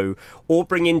go or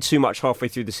bring in too much halfway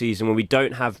through the season when we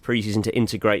don't have pre-season to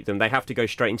integrate them. They have to go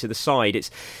straight into the side.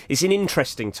 It's an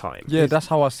interesting time. Yeah, that's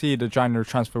how I see the January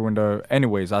transfer window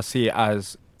anyways. I see it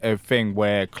as a thing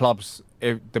where clubs,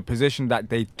 if the position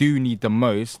that they do need the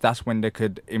most, that's when they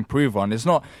could improve on. It's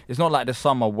not like the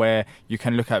summer where you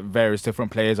can look at various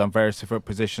different players on various different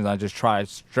positions and just try to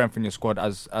strengthen your squad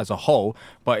as a whole,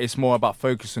 but it's more about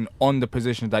focusing on the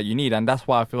positions that you need, and that's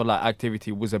why I feel like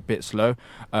activity was a bit slow,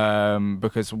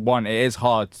 because one, it is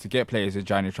hard to get players in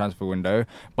January transfer window,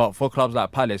 but for clubs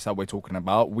like Palace that we're talking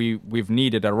about, we've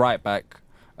needed a right back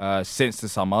since the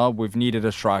summer. We've needed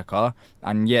a striker,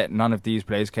 and yet none of these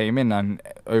players came in, and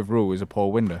overall it was a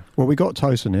poor window. Well, we got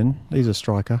Tosin in. He's a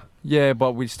striker. Yeah,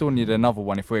 but we still need another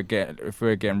one if we're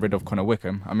getting rid of Connor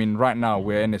Wickham. I mean, right now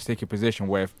we're in a sticky position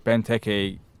where if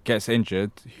Benteke gets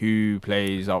injured, who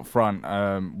plays up front?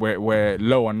 We're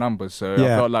low on numbers, so I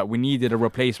felt like we needed a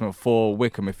replacement for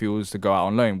Wickham if he was to go out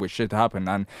on loan, which should happen.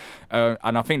 And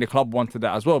I think the club wanted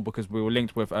that as well, because we were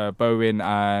linked with Bowen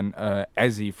and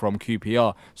Eze from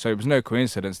QPR, so it was no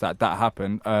coincidence that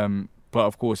happened. But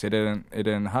of course, it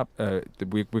didn't happen.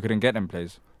 We couldn't get them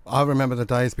players. I remember the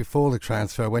days before the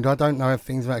transfer window. I don't know if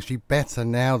things are actually better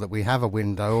now that we have a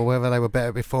window, or whether they were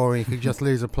better before and you could just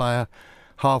lose a player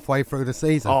halfway through the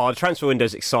season. Oh, the transfer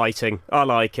window's exciting. I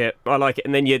like it.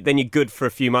 And then you're good for a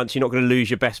few months. You're not going to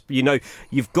lose your best.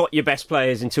 You've got your best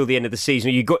players until the end of the season.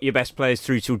 You've got your best players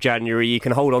through till January. You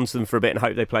can hold on to them for a bit and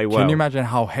hope they play well. Can you imagine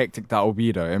how hectic that will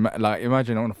be, though?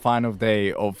 Imagine on the final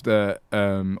day of the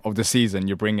season,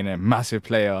 you're bringing in a massive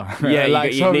player. Yeah,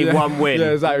 you need one win.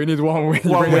 Yeah, exactly. We need one win.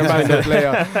 Bring in a massive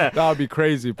player. That would be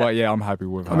crazy. But yeah, I'm happy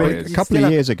with how it is. A couple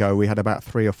of years ago, we had about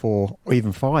 3 or 4, or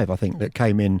even 5, I think, that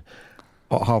came in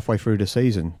halfway through the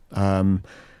season, and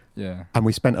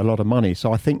we spent a lot of money.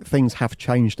 So I think things have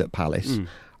changed at Palace,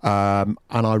 and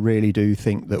I really do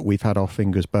think that we've had our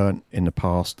fingers burnt in the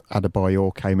past.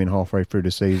 Adebayor came in halfway through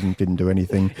the season, didn't do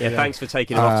anything. Yeah, thanks for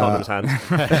taking it off Tottenham's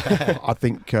hands. I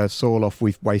think Sorloth,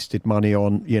 we've wasted money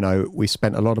on. We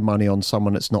spent a lot of money on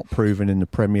someone that's not proven in the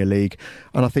Premier League,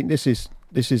 and I think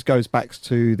this goes back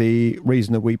to the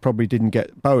reason that we probably didn't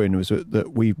get Bowen, was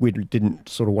that we didn't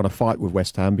sort of want to fight with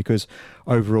West Ham, because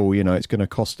overall, it's going to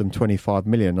cost them 25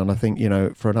 million. And I think,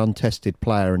 for an untested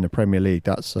player in the Premier League,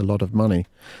 that's a lot of money.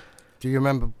 Do you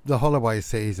remember the Holloway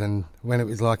season when it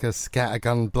was like a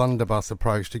scattergun blunderbuss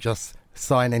approach to just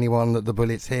sign anyone that the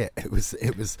bullets hit? It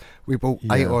was we bought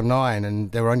 8 or 9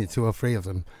 and there were only 2 or 3 of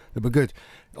them that were good.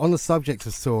 On the subject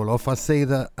of Sorloth, I see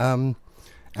that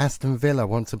Aston Villa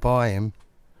want to buy him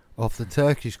off the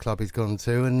Turkish club he's gone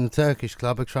to, and the Turkish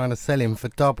club are trying to sell him for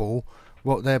double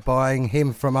what they're buying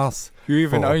him from us. Who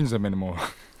even owns him anymore?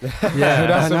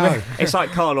 Yeah, I know. It's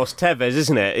like Carlos Tevez,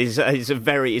 isn't it?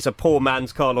 It's a poor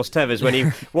man's Carlos Tevez. When he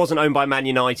wasn't owned by Man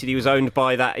United, he was owned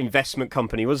by that investment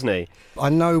company, wasn't he? I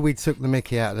know we took the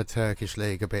mickey out of the Turkish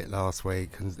league a bit last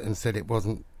week and said it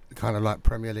wasn't kind of like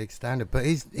Premier League standard, but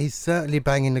he's certainly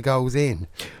banging the goals in.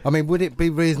 I mean, would it be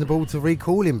reasonable to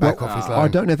recall him back off his loan? I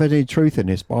don't know if there's any truth in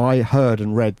this, but I heard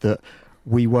and read that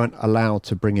we weren't allowed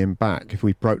to bring him back. If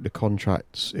we broke the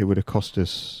contracts, it would have cost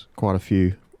us quite a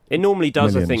few. It normally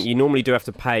does, millions. I think. You normally do have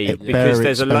to pay, because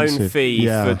there's a loan fee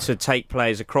to take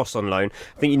players across on loan.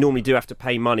 I think you normally do have to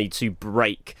pay money to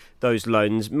break those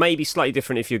loans. Maybe slightly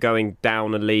different if you're going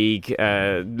down a league,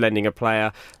 lending a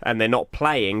player, and they're not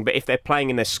playing. But if they're playing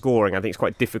and they're scoring, I think it's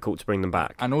quite difficult to bring them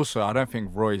back. And also, I don't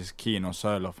think Roy's keen on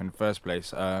Sørloth in the first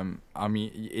place. I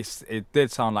mean, it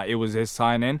did sound like it was his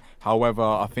signing. However,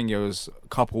 I think it was a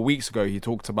couple of weeks ago he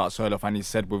talked about Sørloth and he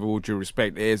said, with all due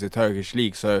respect, it is a Turkish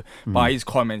league. So by his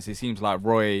comments, it seems like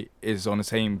Roy is on the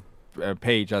same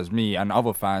page as me and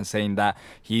other fans, saying that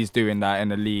he's doing that in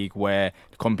a league where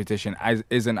the competition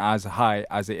isn't as high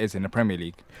as it is in the Premier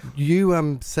League.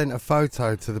 You sent a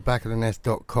photo to the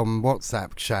backofthenest.com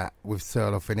WhatsApp chat with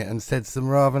Sørloth in it and said some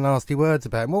rather nasty words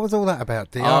about him. What was all that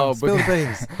about, Dion? Spill the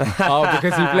beans.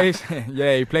 Because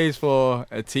he plays for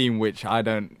a team which I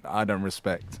don't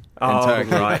respect in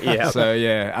Turkey. Right, yeah. So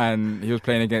and he was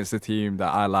playing against a team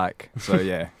that I like. So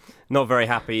yeah. Not very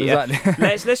happy. Exactly.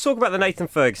 Let's talk about the Nathan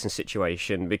Ferguson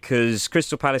situation, because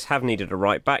Crystal Palace have needed a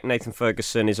right back. Nathan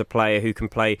Ferguson is a player who can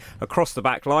play across the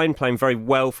back line, playing very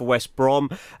well for West Brom,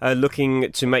 looking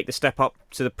to make the step up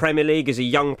to the Premier League as a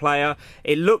young player.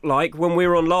 It looked like when we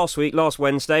were on last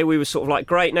Wednesday, we were sort of like,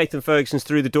 great, Nathan Ferguson's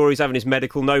through the door, he's having his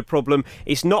medical, no problem.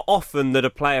 It's not often that a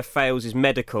player fails his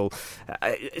medical.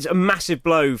 It's a massive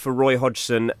blow for Roy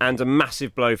Hodgson and a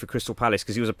massive blow for Crystal Palace,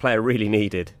 because he was a player really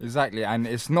needed. Exactly, and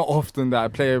it's not often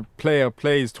that a player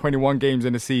plays 21 games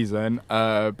in a season,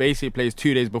 basically plays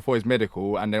 2 days before his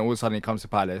medical, and then all of a sudden he comes to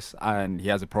Palace and he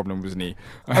has a problem with his knee.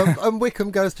 And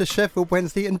Wickham goes to Sheffield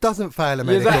Wednesday and doesn't fail a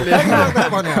medical. Exactly.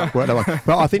 That one out.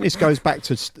 But I think this goes back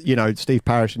to Steve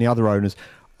Parish and the other owners.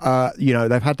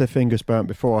 They've had their fingers burnt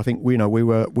before. I think we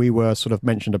were sort of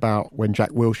mentioned about when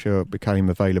Jack Wilshere became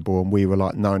available, and we were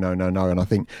like no. And I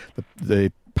think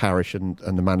the Parish and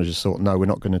the managers thought, no, we're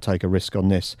not going to take a risk on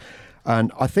this.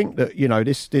 And I think that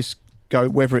this go,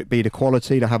 whether it be the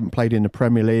quality, they haven't played in the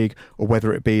Premier League, or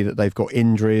whether it be that they've got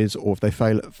injuries, or if they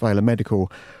fail a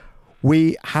medical.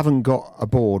 We haven't got a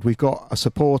board. We've got a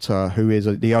supporter who is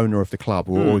the owner of the club,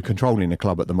 or controlling the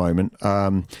club at the moment.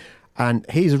 And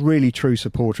he's a really true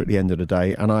supporter at the end of the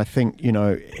day. And I think,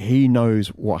 he knows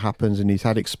what happens, and he's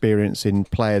had experience in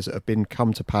players that have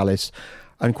come to Palace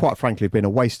and quite frankly been a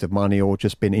waste of money or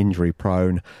just been injury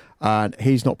prone. And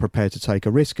he's not prepared to take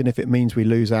a risk. And if it means we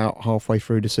lose out halfway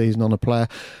through the season on a player,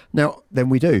 now then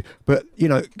we do. But,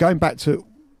 going back to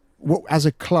as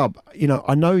a club,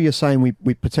 I know you're saying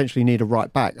we potentially need a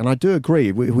right back, and I do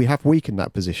agree. We have weakened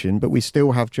that position, but we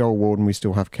still have Joel Ward and we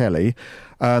still have Kelly.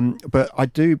 But I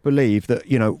do believe that,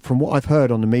 from what I've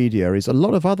heard on the media, is a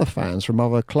lot of other fans from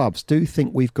other clubs do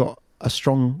think we've got a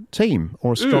strong team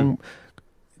or a strong...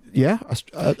 a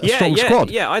strong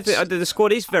squad. Yeah, I think the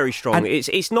squad is very strong. And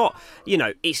it's not,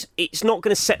 it's not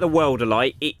going to set the world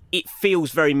alight. It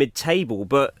feels very mid-table,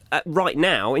 but right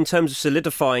now, in terms of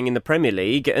solidifying in the Premier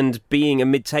League and being a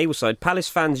mid-table side, Palace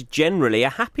fans generally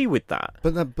are happy with that.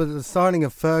 But the signing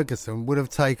of Ferguson would have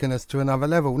taken us to another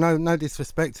level. No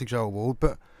disrespect to Joel Ward,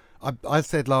 but I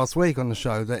said last week on the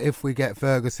show that if we get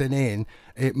Ferguson in,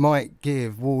 it might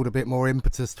give Ward a bit more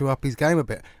impetus to up his game a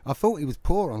bit. I thought he was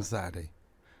poor on Saturday.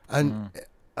 And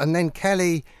then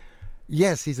Kelly,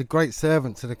 yes, he's a great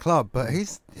servant to the club, but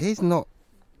he's not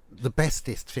the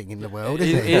bestest thing in the world,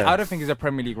 is he? I don't think he's a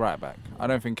Premier League right back. I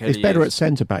don't think Kelly He's better at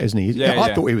centre back, isn't he?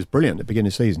 I thought he was brilliant at the beginning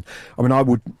of the season. I mean, I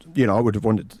would have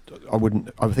wanted.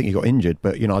 I think he got injured,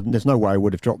 but there's no way I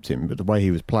would have dropped him. But the way he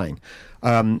was playing,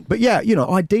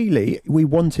 ideally we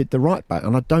wanted the right back,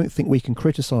 and I don't think we can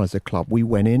criticise the club. We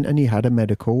went in and he had a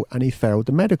medical and he failed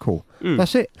the medical.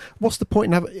 That's it. What's the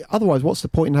point in otherwise? What's the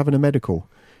point in having a medical?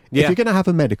 If you're going to have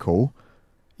a medical,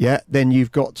 then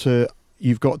you've got to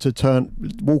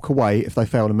walk away if they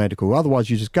fail the medical. Otherwise,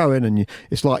 you just go in and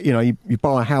it's like, you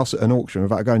buy a house at an auction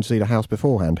without going to see the house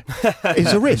beforehand.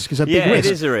 It's a risk. It's a big risk.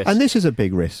 It is a risk. And this is a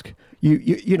big risk.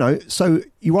 So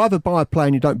you either buy a plane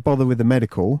and you don't bother with the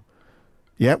medical,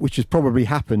 which has probably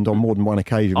happened on more than one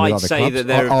occasion with other clubs. I'd say that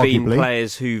there have been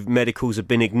players whose medicals have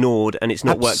been ignored and it's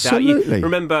not worked out.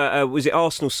 Remember, was it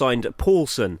Arsenal signed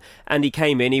Paulson, and he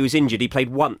came in, he was injured, he played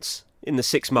once in the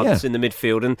 6 months in the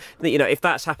midfield, and if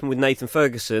that's happened with Nathan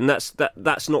Ferguson,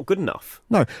 that's not good enough.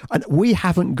 No, and we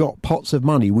haven't got pots of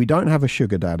money. We don't have a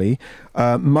sugar daddy.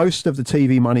 Most of the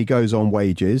TV money goes on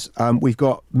wages. We've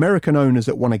got American owners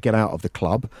that want to get out of the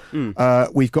club.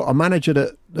 We've got a manager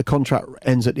that the contract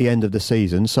ends at the end of the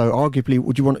season. So arguably,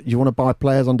 would you want to buy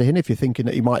players under him if you're thinking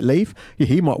that he might leave?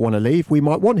 He might want to leave. We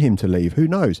might want him to leave. Who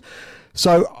knows?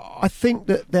 So I think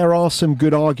that there are some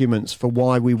good arguments for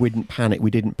why we wouldn't panic. We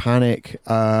didn't panic.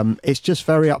 It's just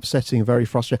very upsetting and very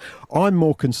frustrating. I'm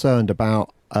more concerned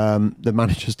about the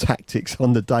manager's tactics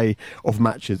on the day of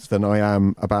matches than I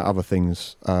am about other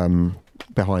things.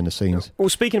 behind the scenes. Well,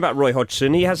 speaking about Roy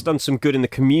Hodgson, he has done some good in the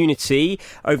community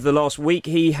over the last week.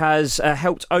 He has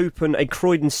helped open a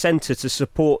Croydon centre to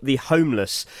support the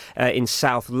homeless in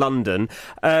South London.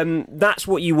 That's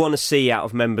what you want to see out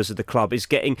of members of the club, is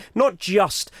getting not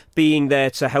just being there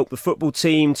to help the football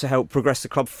team, to help progress the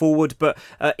club forward, but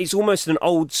it's almost an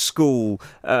old school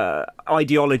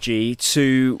ideology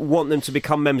to want them to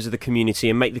become members of the community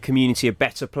and make the community a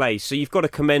better place. So you've got to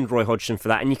commend Roy Hodgson for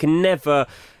that, and you can never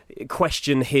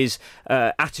question his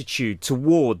attitude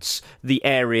towards the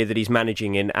area that he's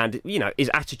managing in, and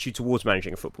his attitude towards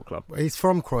managing a football club. He's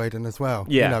from Croydon as well.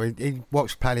 Yeah, he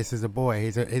watched Palace as a boy.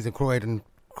 He's a Croydon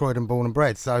born and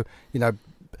bred. So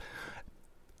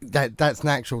that's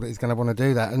natural that he's going to want to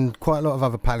do that. And quite a lot of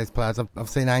other Palace players. I've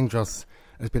seen Andros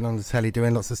has been on the telly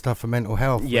doing lots of stuff for mental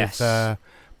health. Yes, with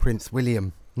Prince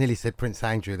William. Nearly said Prince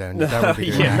Andrew there. No, no,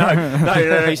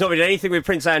 he's not doing anything with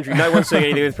Prince Andrew. No one's doing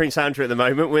anything with Prince Andrew at the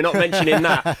moment. We're not mentioning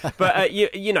that. But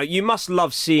you must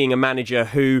love seeing a manager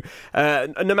who,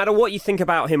 no matter what you think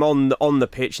about him on the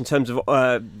pitch in terms of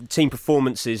team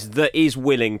performances, that is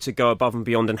willing to go above and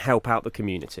beyond and help out the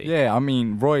community. Yeah, I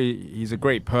mean, Roy, he's a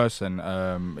great person.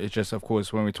 It's just, of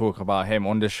course, when we talk about him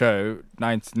on the show,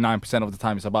 99% of the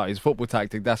time it's about his football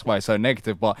tactic. That's why it's so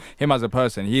negative. But him as a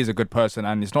person, he is a good person,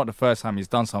 and it's not the first time he's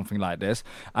done something like this.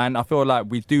 And I feel like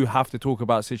we do have to talk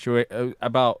about scenarios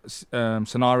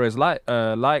like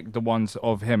the ones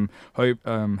of him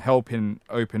helping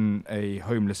open a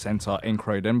homeless centre in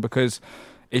Croydon, because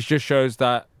it just shows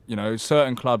that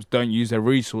certain clubs don't use their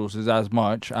resources as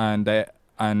much, and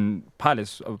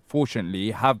Palace, fortunately,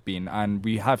 have been, and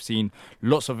we have seen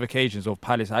lots of occasions of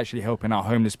Palace actually helping out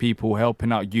homeless people,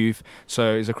 helping out youth.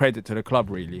 So it's a credit to the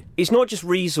club, really. It's not just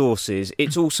resources,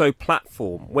 it's also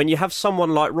platform. When you have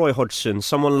someone like Roy Hodgson,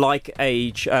 someone like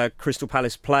a Crystal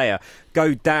Palace player,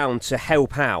 go down to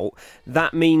help out,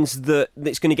 that means that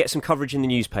it's going to get some coverage in the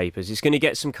newspapers, it's going to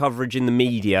get some coverage in the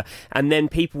media, and then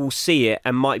people will see it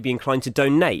and might be inclined to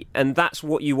donate. And that's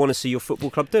what you want to see your football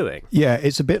club doing. Yeah,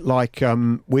 it's a bit like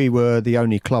we were the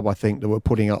only club, I think, that were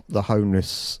putting up the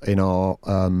homeless in our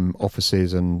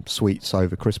offices and suites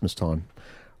over Christmas time,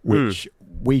 which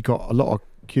we got a lot of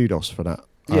kudos for that.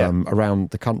 Around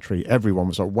the country, everyone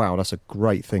was like, wow, that's a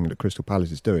great thing that Crystal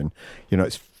Palace is doing.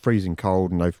 It's freezing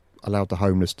cold and they've allowed the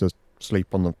homeless to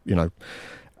sleep on the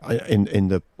in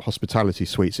the hospitality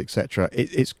suites, etc.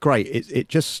 It's great. It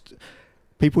just,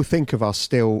 people think of us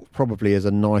still probably as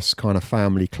a nice kind of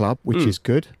family club, which is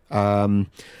good.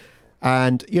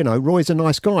 And, Roy's a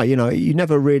nice guy. You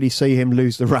never really see him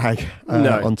lose the rag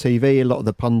on TV. A lot of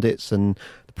the pundits and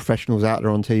the professionals out there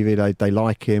on TV, they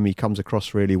like him. He comes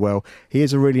across really well. He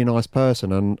is a really nice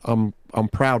person, and I'm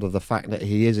proud of the fact that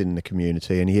he is in the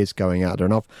community and he is going out there.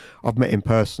 And I've met him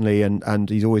personally, and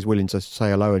he's always willing to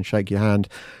say hello and shake your hand.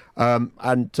 I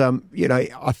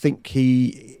think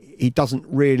he doesn't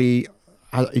really...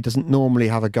 He doesn't normally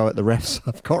have a go at the refs.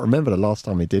 I can't remember the last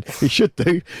time he did. He should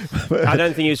do. I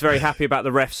don't think he was very happy about the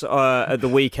refs at the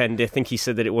weekend. I think he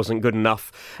said that it wasn't good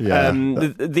enough. Yeah.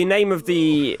 The name of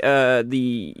the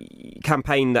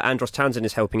campaign that Andros Townsend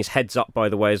is helping is Heads Up, by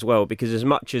the way, as well, because as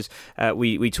much as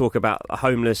we talk about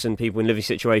homeless and people in living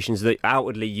situations that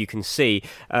outwardly you can see,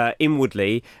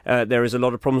 inwardly there is a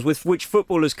lot of problems with which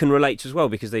footballers can relate to as well,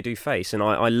 because they do face. And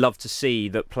I love to see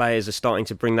that players are starting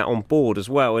to bring that on board as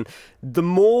well. And the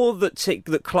more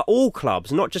that all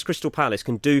clubs, not just Crystal Palace,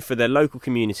 can do for their local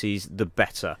communities, the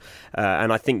better.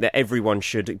 And I think that everyone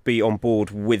should be on board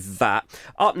with that.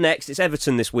 Up next, it's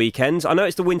Everton this weekend. I know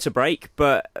it's the winter break,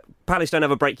 but Palace don't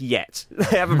have a break yet.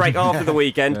 They have a break after the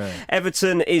weekend. Yeah.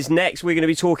 Everton is next. We're going to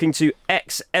be talking to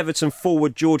ex-Everton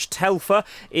forward George Telfer.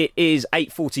 It is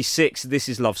 8:46. This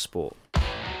is Love Sport.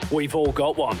 We've all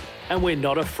got one, and we're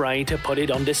not afraid to put it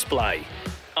on display.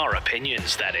 Our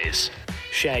opinions, that is.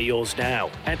 Share yours now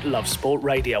at Love Sport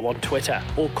Radio on Twitter,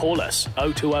 or call us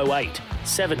 0208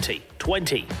 70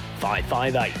 20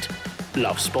 558.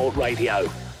 Love Sport Radio,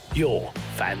 your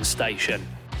fan station.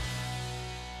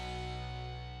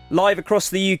 Live across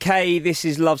the UK, this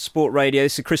is Love Sport Radio.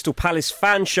 This is a Crystal Palace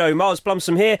fan show. Miles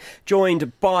Blumsom here,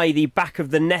 joined by the Back of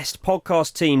the Nest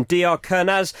podcast team, DR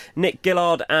Kernaz, Nick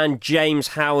Gillard and James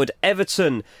Howard.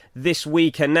 Everton this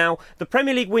weekend. Now, the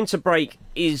Premier League winter break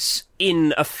is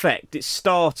in effect. It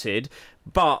started,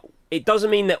 but it doesn't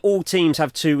mean that all teams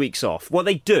have 2 weeks off. Well,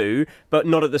 they do, but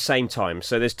not at the same time.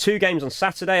 So there's 2 games on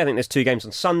Saturday, I think there's 2 games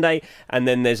on Sunday, and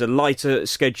then there's a lighter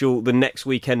schedule the next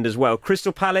weekend as well.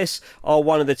 Crystal Palace are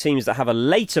one of the teams that have a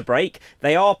later break.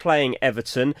 They are playing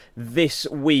Everton this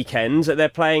weekend. They're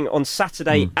playing on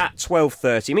Saturday at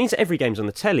 12:30. It means that every game's on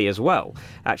the telly as well,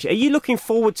 actually. Are you looking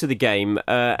forward to the game,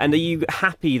 and are you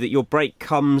happy that your break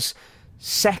comes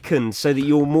second so that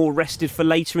you're more rested for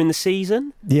later in the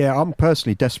season? Yeah, I'm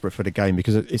personally desperate for the game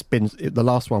because the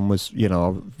last one was, I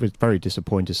was very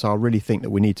disappointed. So I really think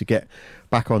that we need to get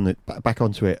back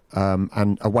onto it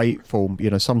and away form.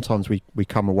 Sometimes we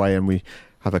come away and we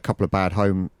have a couple of bad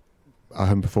home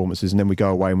performances, and then we go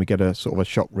away and we get a sort of a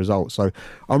shock result. So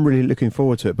I'm really looking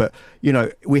forward to it. But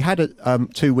we had a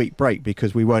 2-week break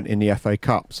because we weren't in the FA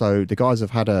Cup, so the guys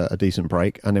have had a decent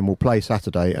break, and then we'll play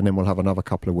Saturday, and then we'll have another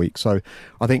couple of weeks. So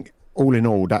I think all in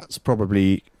all that's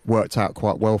probably worked out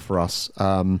quite well for us,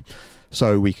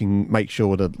 so we can make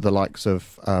sure that the likes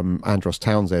of Andros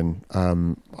Townsend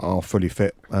are fully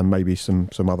fit, and maybe some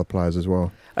other players as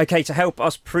well. OK, to help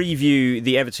us preview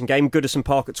the Everton game, Goodison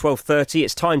Park at 12:30,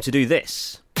 it's time to do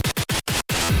this.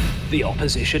 The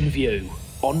Opposition View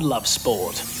on Love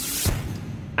Sport.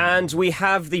 And we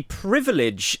have the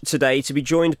privilege today to be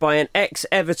joined by an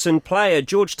ex-Everton player.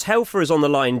 George Telfer is on the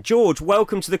line. George,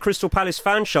 welcome to the Crystal Palace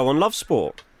Fan Show on Love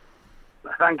Sport.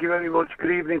 Thank you very much.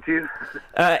 Good evening to you.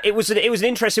 It was an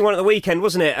interesting one at the weekend,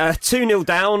 wasn't it? 2-0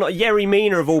 down. Yerry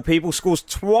Mina, of all people, scores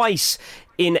twice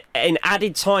in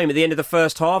added time at the end of the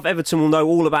first half. Everton will know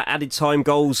all about added time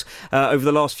goals over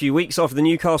the last few weeks after the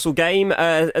Newcastle game.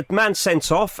 A man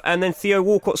sent off, and then Theo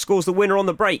Walcott scores the winner on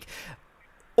the break.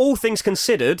 All things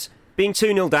considered, being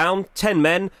 2-0 down, 10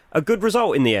 men, a good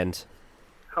result in the end.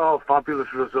 Oh,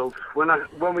 fabulous result.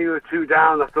 When we were 2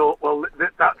 down, I thought, well,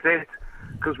 that's it.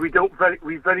 Because we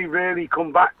very rarely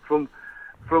come back from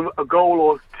a goal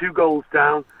or 2 goals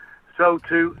down. So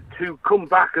to come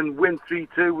back and win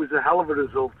 3-2 was a hell of a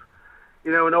result.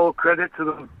 And all credit to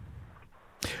them.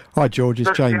 Hi George, it's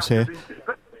James here.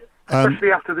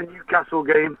 Especially after the Newcastle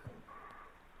game.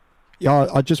 Yeah,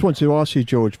 I just wanted to ask you,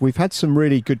 George, we've had some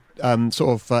really good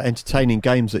entertaining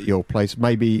games at your place.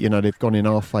 Maybe, they've gone in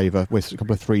our favour with a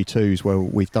couple of 3-2s where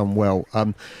we've done well.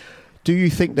 Do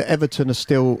you think that Everton are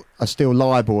still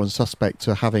liable and suspect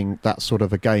to having that sort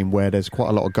of a game where there's quite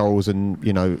a lot of goals and,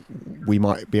 we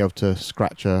might be able to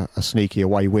scratch a sneaky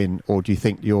away win? Or do you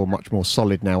think you're much more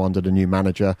solid now under the new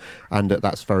manager and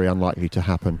that's very unlikely to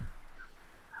happen?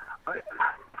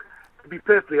 To be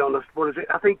perfectly honest,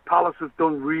 I think Palace has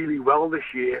done really well this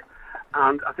year,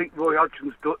 and I think Roy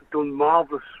Hodgson's done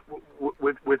marvellous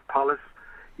with Palace.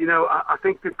 I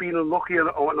think they've been unlucky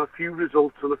on a few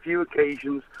results on a few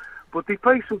occasions, but they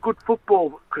play some good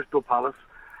football, Crystal Palace,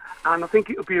 and I think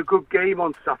it'll be a good game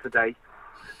on Saturday.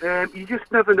 You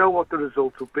just never know what the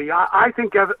result will be. I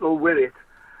think Everton will win it,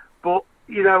 but,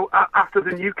 after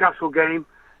the Newcastle game,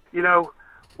 2-0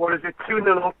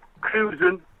 up,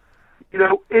 cruising,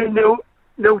 in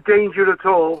no danger at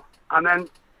all, and then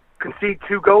concede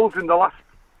 2 goals in the last,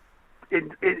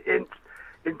 in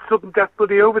sudden death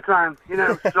bloody overtime,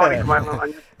 Sorry for my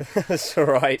language. That's all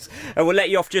right. We'll let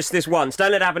you off just this once.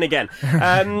 Don't let it happen again.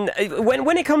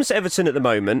 When it comes to Everton at the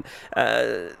moment,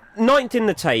 9th in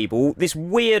the table, this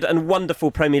weird and wonderful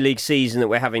Premier League season that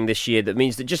we're having this year that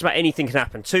means that just about anything can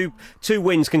happen. Two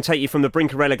wins can take you from the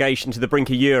brink of relegation to the brink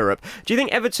of Europe. Do you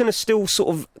think Everton are still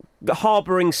sort of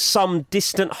harbouring some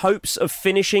distant hopes of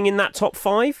finishing in that top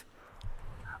 5?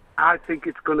 I think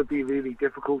it's going to be really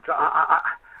difficult.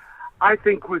 I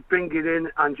think with bringing in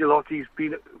Ancelotti's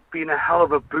been a hell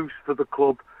of a boost for the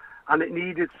club, and it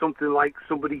needed something like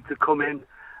somebody to come in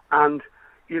and,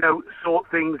 sort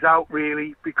things out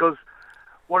really, because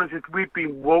we've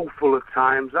been woeful at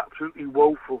times, absolutely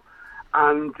woeful,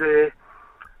 and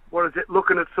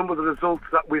looking at some of the results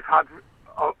that we've had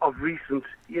of recent,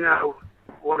 he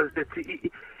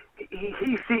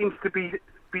seems to be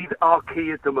our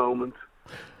key at the moment.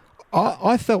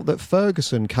 I felt that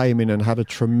Ferguson came in and had a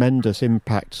tremendous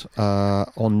impact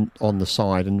on the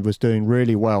side and was doing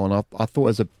really well, and I thought it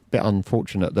was a bit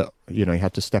unfortunate that he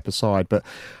had to step aside. But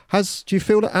do you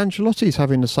feel that Ancelotti is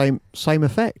having the same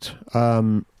effect?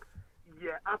 Yeah,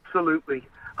 absolutely.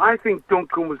 I think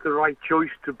Duncan was the right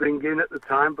choice to bring in at the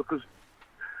time, because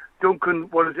Duncan,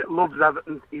 loves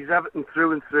Everton. He's Everton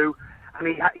through and through, and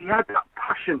he had that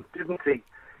passion, didn't he?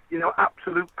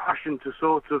 Absolute passion to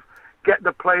sort of get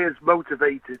the players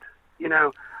motivated,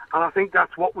 and I think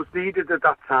that's what was needed at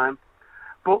that time.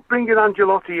 But bringing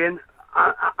Ancelotti in,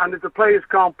 and if the players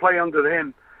can't play under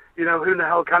him, who the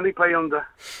hell can he play under?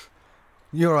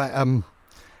 You're right.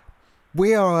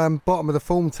 We are bottom of the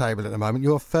form table at the moment.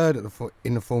 You're third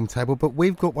in the form table, but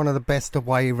we've got one of the best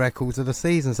away records of the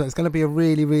season, so it's going to be a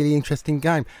really, really interesting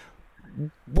game.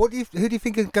 Who do you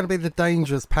think is going to be the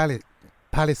dangerous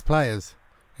Palace players?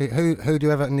 Who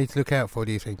do Everton need to look out for,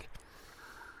 do you think?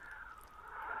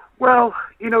 Well,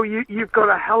 you've got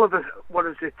a hell of a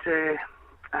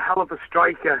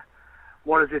striker.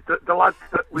 The lad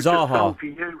that was just on for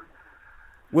you.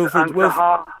 Wilfried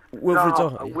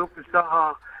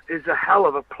Zaha is a hell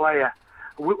of a player.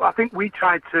 I think we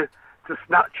tried to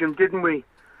snatch him, didn't we,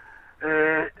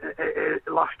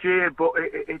 last year, but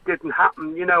it didn't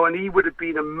happen, and he would have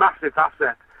been a massive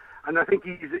asset. And I think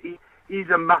he's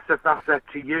a massive asset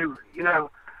to you,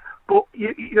 But,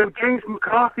 James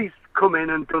McCarthy's come in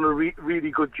and done a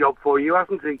really good job for you,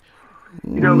 hasn't he?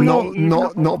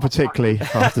 Not particularly, I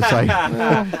have to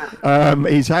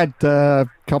say. He's had a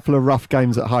couple of rough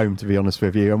games at home, to be honest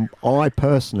with you, and I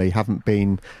personally haven't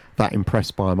been that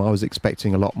impressed by him. I was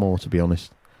expecting a lot more, to be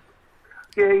honest.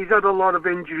 Yeah, he's had a lot of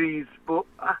injuries, but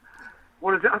I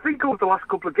think over the last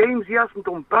couple of games he hasn't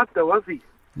done bad, though, has he?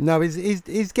 No,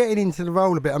 he's getting into the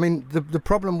role a bit. I mean, the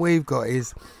problem we've got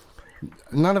is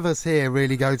none of us here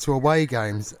really go to away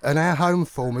games, and our home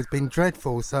form has been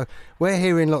dreadful. So we're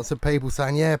hearing lots of people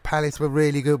saying, yeah, Palace were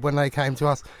really good when they came to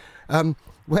us.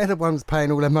 We're the ones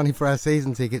paying all their money for our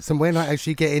season tickets, and we're not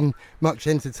actually getting much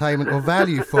entertainment or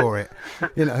value for it.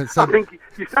 So I think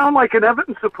you sound like an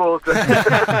Everton supporter.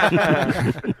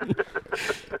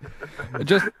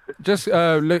 Just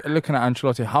looking at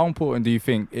Ancelotti, how important do you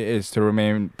think it is to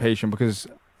remain patient? Because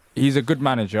he's a good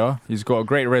manager. He's got a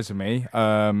great resume,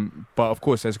 but of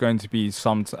course, there's going to be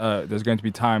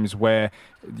times where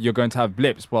you're going to have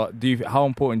blips. But how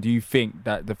important do you think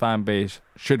that the fan base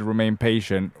should remain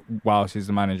patient whilst he's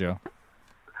the manager?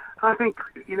 I think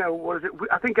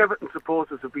I think Everton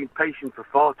supporters have been patient for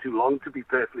far too long, to be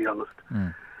perfectly honest.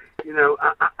 And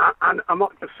I'm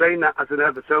not just saying that as an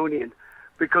Evertonian,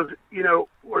 because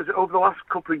over the last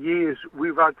couple of years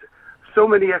we've had so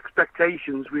many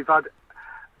expectations. We've had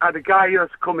a guy who has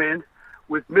come in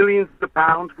with millions of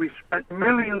pounds. We've spent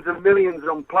millions and millions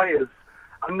on players,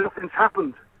 and nothing's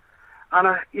happened.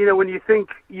 And when you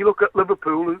look at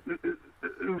Liverpool,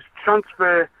 whose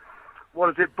transfer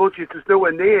budget is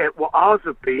nowhere near what ours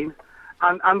have been,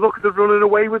 and look at them running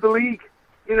away with the league.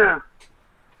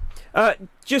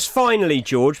 Just finally,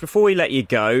 George, before we let you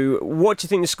go, what do you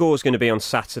think the score is going to be on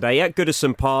Saturday at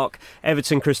Goodison Park,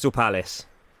 Everton Crystal Palace?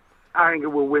 I think it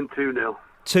will win 2-0.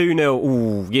 2-0.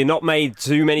 Ooh, you're not made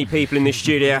too many people in this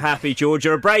studio happy, George.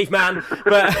 You're a brave man.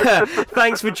 But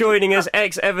thanks for joining us.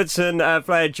 Ex-Everton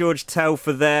player George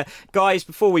Telfer there. Guys,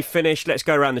 before we finish, let's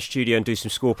go around the studio and do some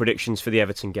score predictions for the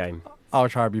Everton game. I'll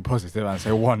try to be positive and say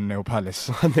 1-0 Palace.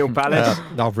 1-0 Palace?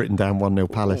 I've written down 1-0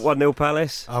 Palace. 1-0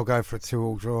 Palace? I'll go for a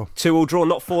 2-2 draw. 2-2 draw,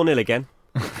 not 4-0 again.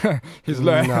 He's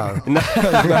learning. No.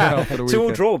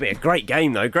 2-2 draw will be a great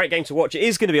game, though. Great game to watch. It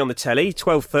is going to be on the telly.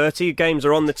 12:30 games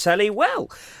are on the telly.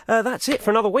 Well, that's it for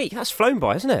another week. That's flown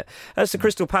by, hasn't it? That's the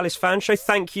Crystal Palace Fan Show.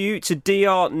 Thank you to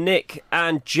DR, Nick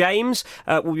and James.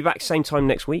 We'll be back same time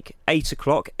next week, 8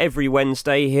 o'clock every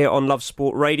Wednesday here on Love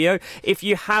Sport Radio. If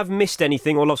you have missed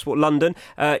anything, or Love Sport London,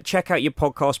 check out your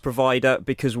podcast provider,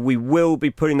 because we will be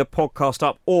putting the podcast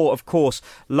up, or of course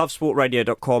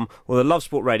lovesportradio.com or the Love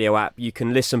Sport Radio app. You can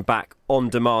listen back on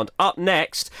demand. Up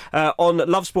next on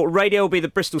Love Sport Radio will be the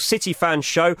Bristol City Fan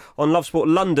Show. On Love Sport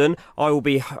London, I will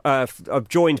be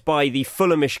joined by the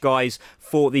Fulhamish guys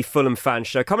for the Fulham Fan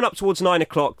Show. Coming up towards 9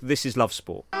 o'clock, this is Love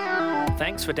Sport.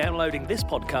 Thanks for downloading this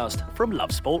podcast from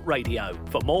Love Sport Radio.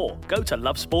 For more, go to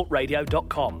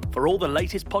lovesportradio.com for all the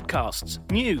latest podcasts,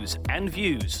 news and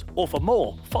views. Or for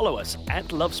more, follow us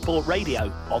at Love Sport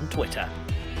Radio on Twitter.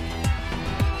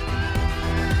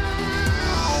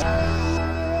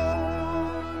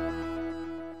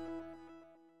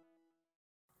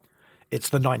 It's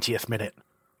the 90th minute.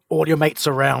 All your mates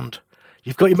around.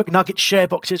 You've got your McNugget share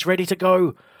boxes ready to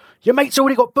go. Your mate's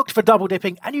already got booked for double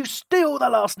dipping, and you steal the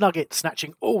last nugget,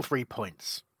 snatching all 3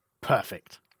 points.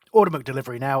 Perfect. Order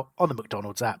McDelivery now on the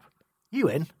McDonald's app. You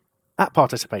in? At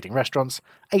participating restaurants,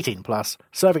 18 plus,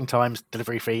 serving times,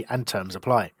 delivery fee and terms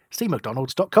apply. See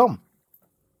mcdonalds.com.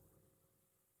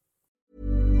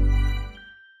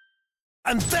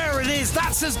 And there it is,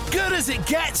 that's as good as it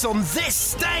gets on this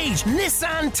stage.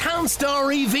 Nissan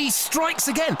Townstar EV strikes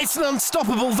again. It's an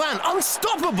unstoppable van,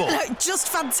 unstoppable. Just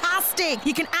fantastic.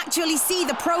 You can actually see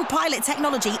the ProPilot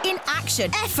technology in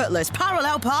action. Effortless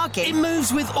parallel parking. It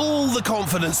moves with all the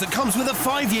confidence that comes with a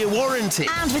 5-year warranty.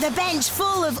 And with a bench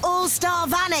full of all-star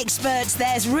van experts,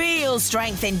 there's real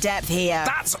strength in depth here.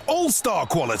 That's all-star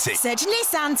quality. Search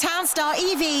Nissan Townstar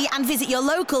EV and visit your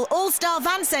local all-star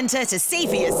van centre to see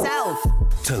for yourself.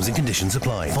 Terms and conditions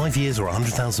apply. 5 years or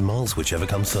 100,000 miles, whichever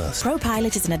comes first.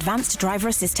 ProPilot is an advanced driver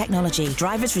assist technology.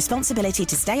 Driver's responsibility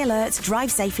to stay alert, drive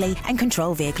safely and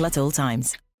control vehicle at all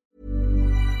times.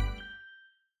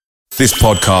 This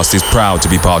podcast is proud to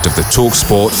be part of the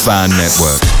TalkSport Fan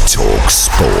Network.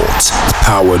 TalkSport.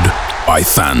 Powered by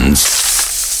fans.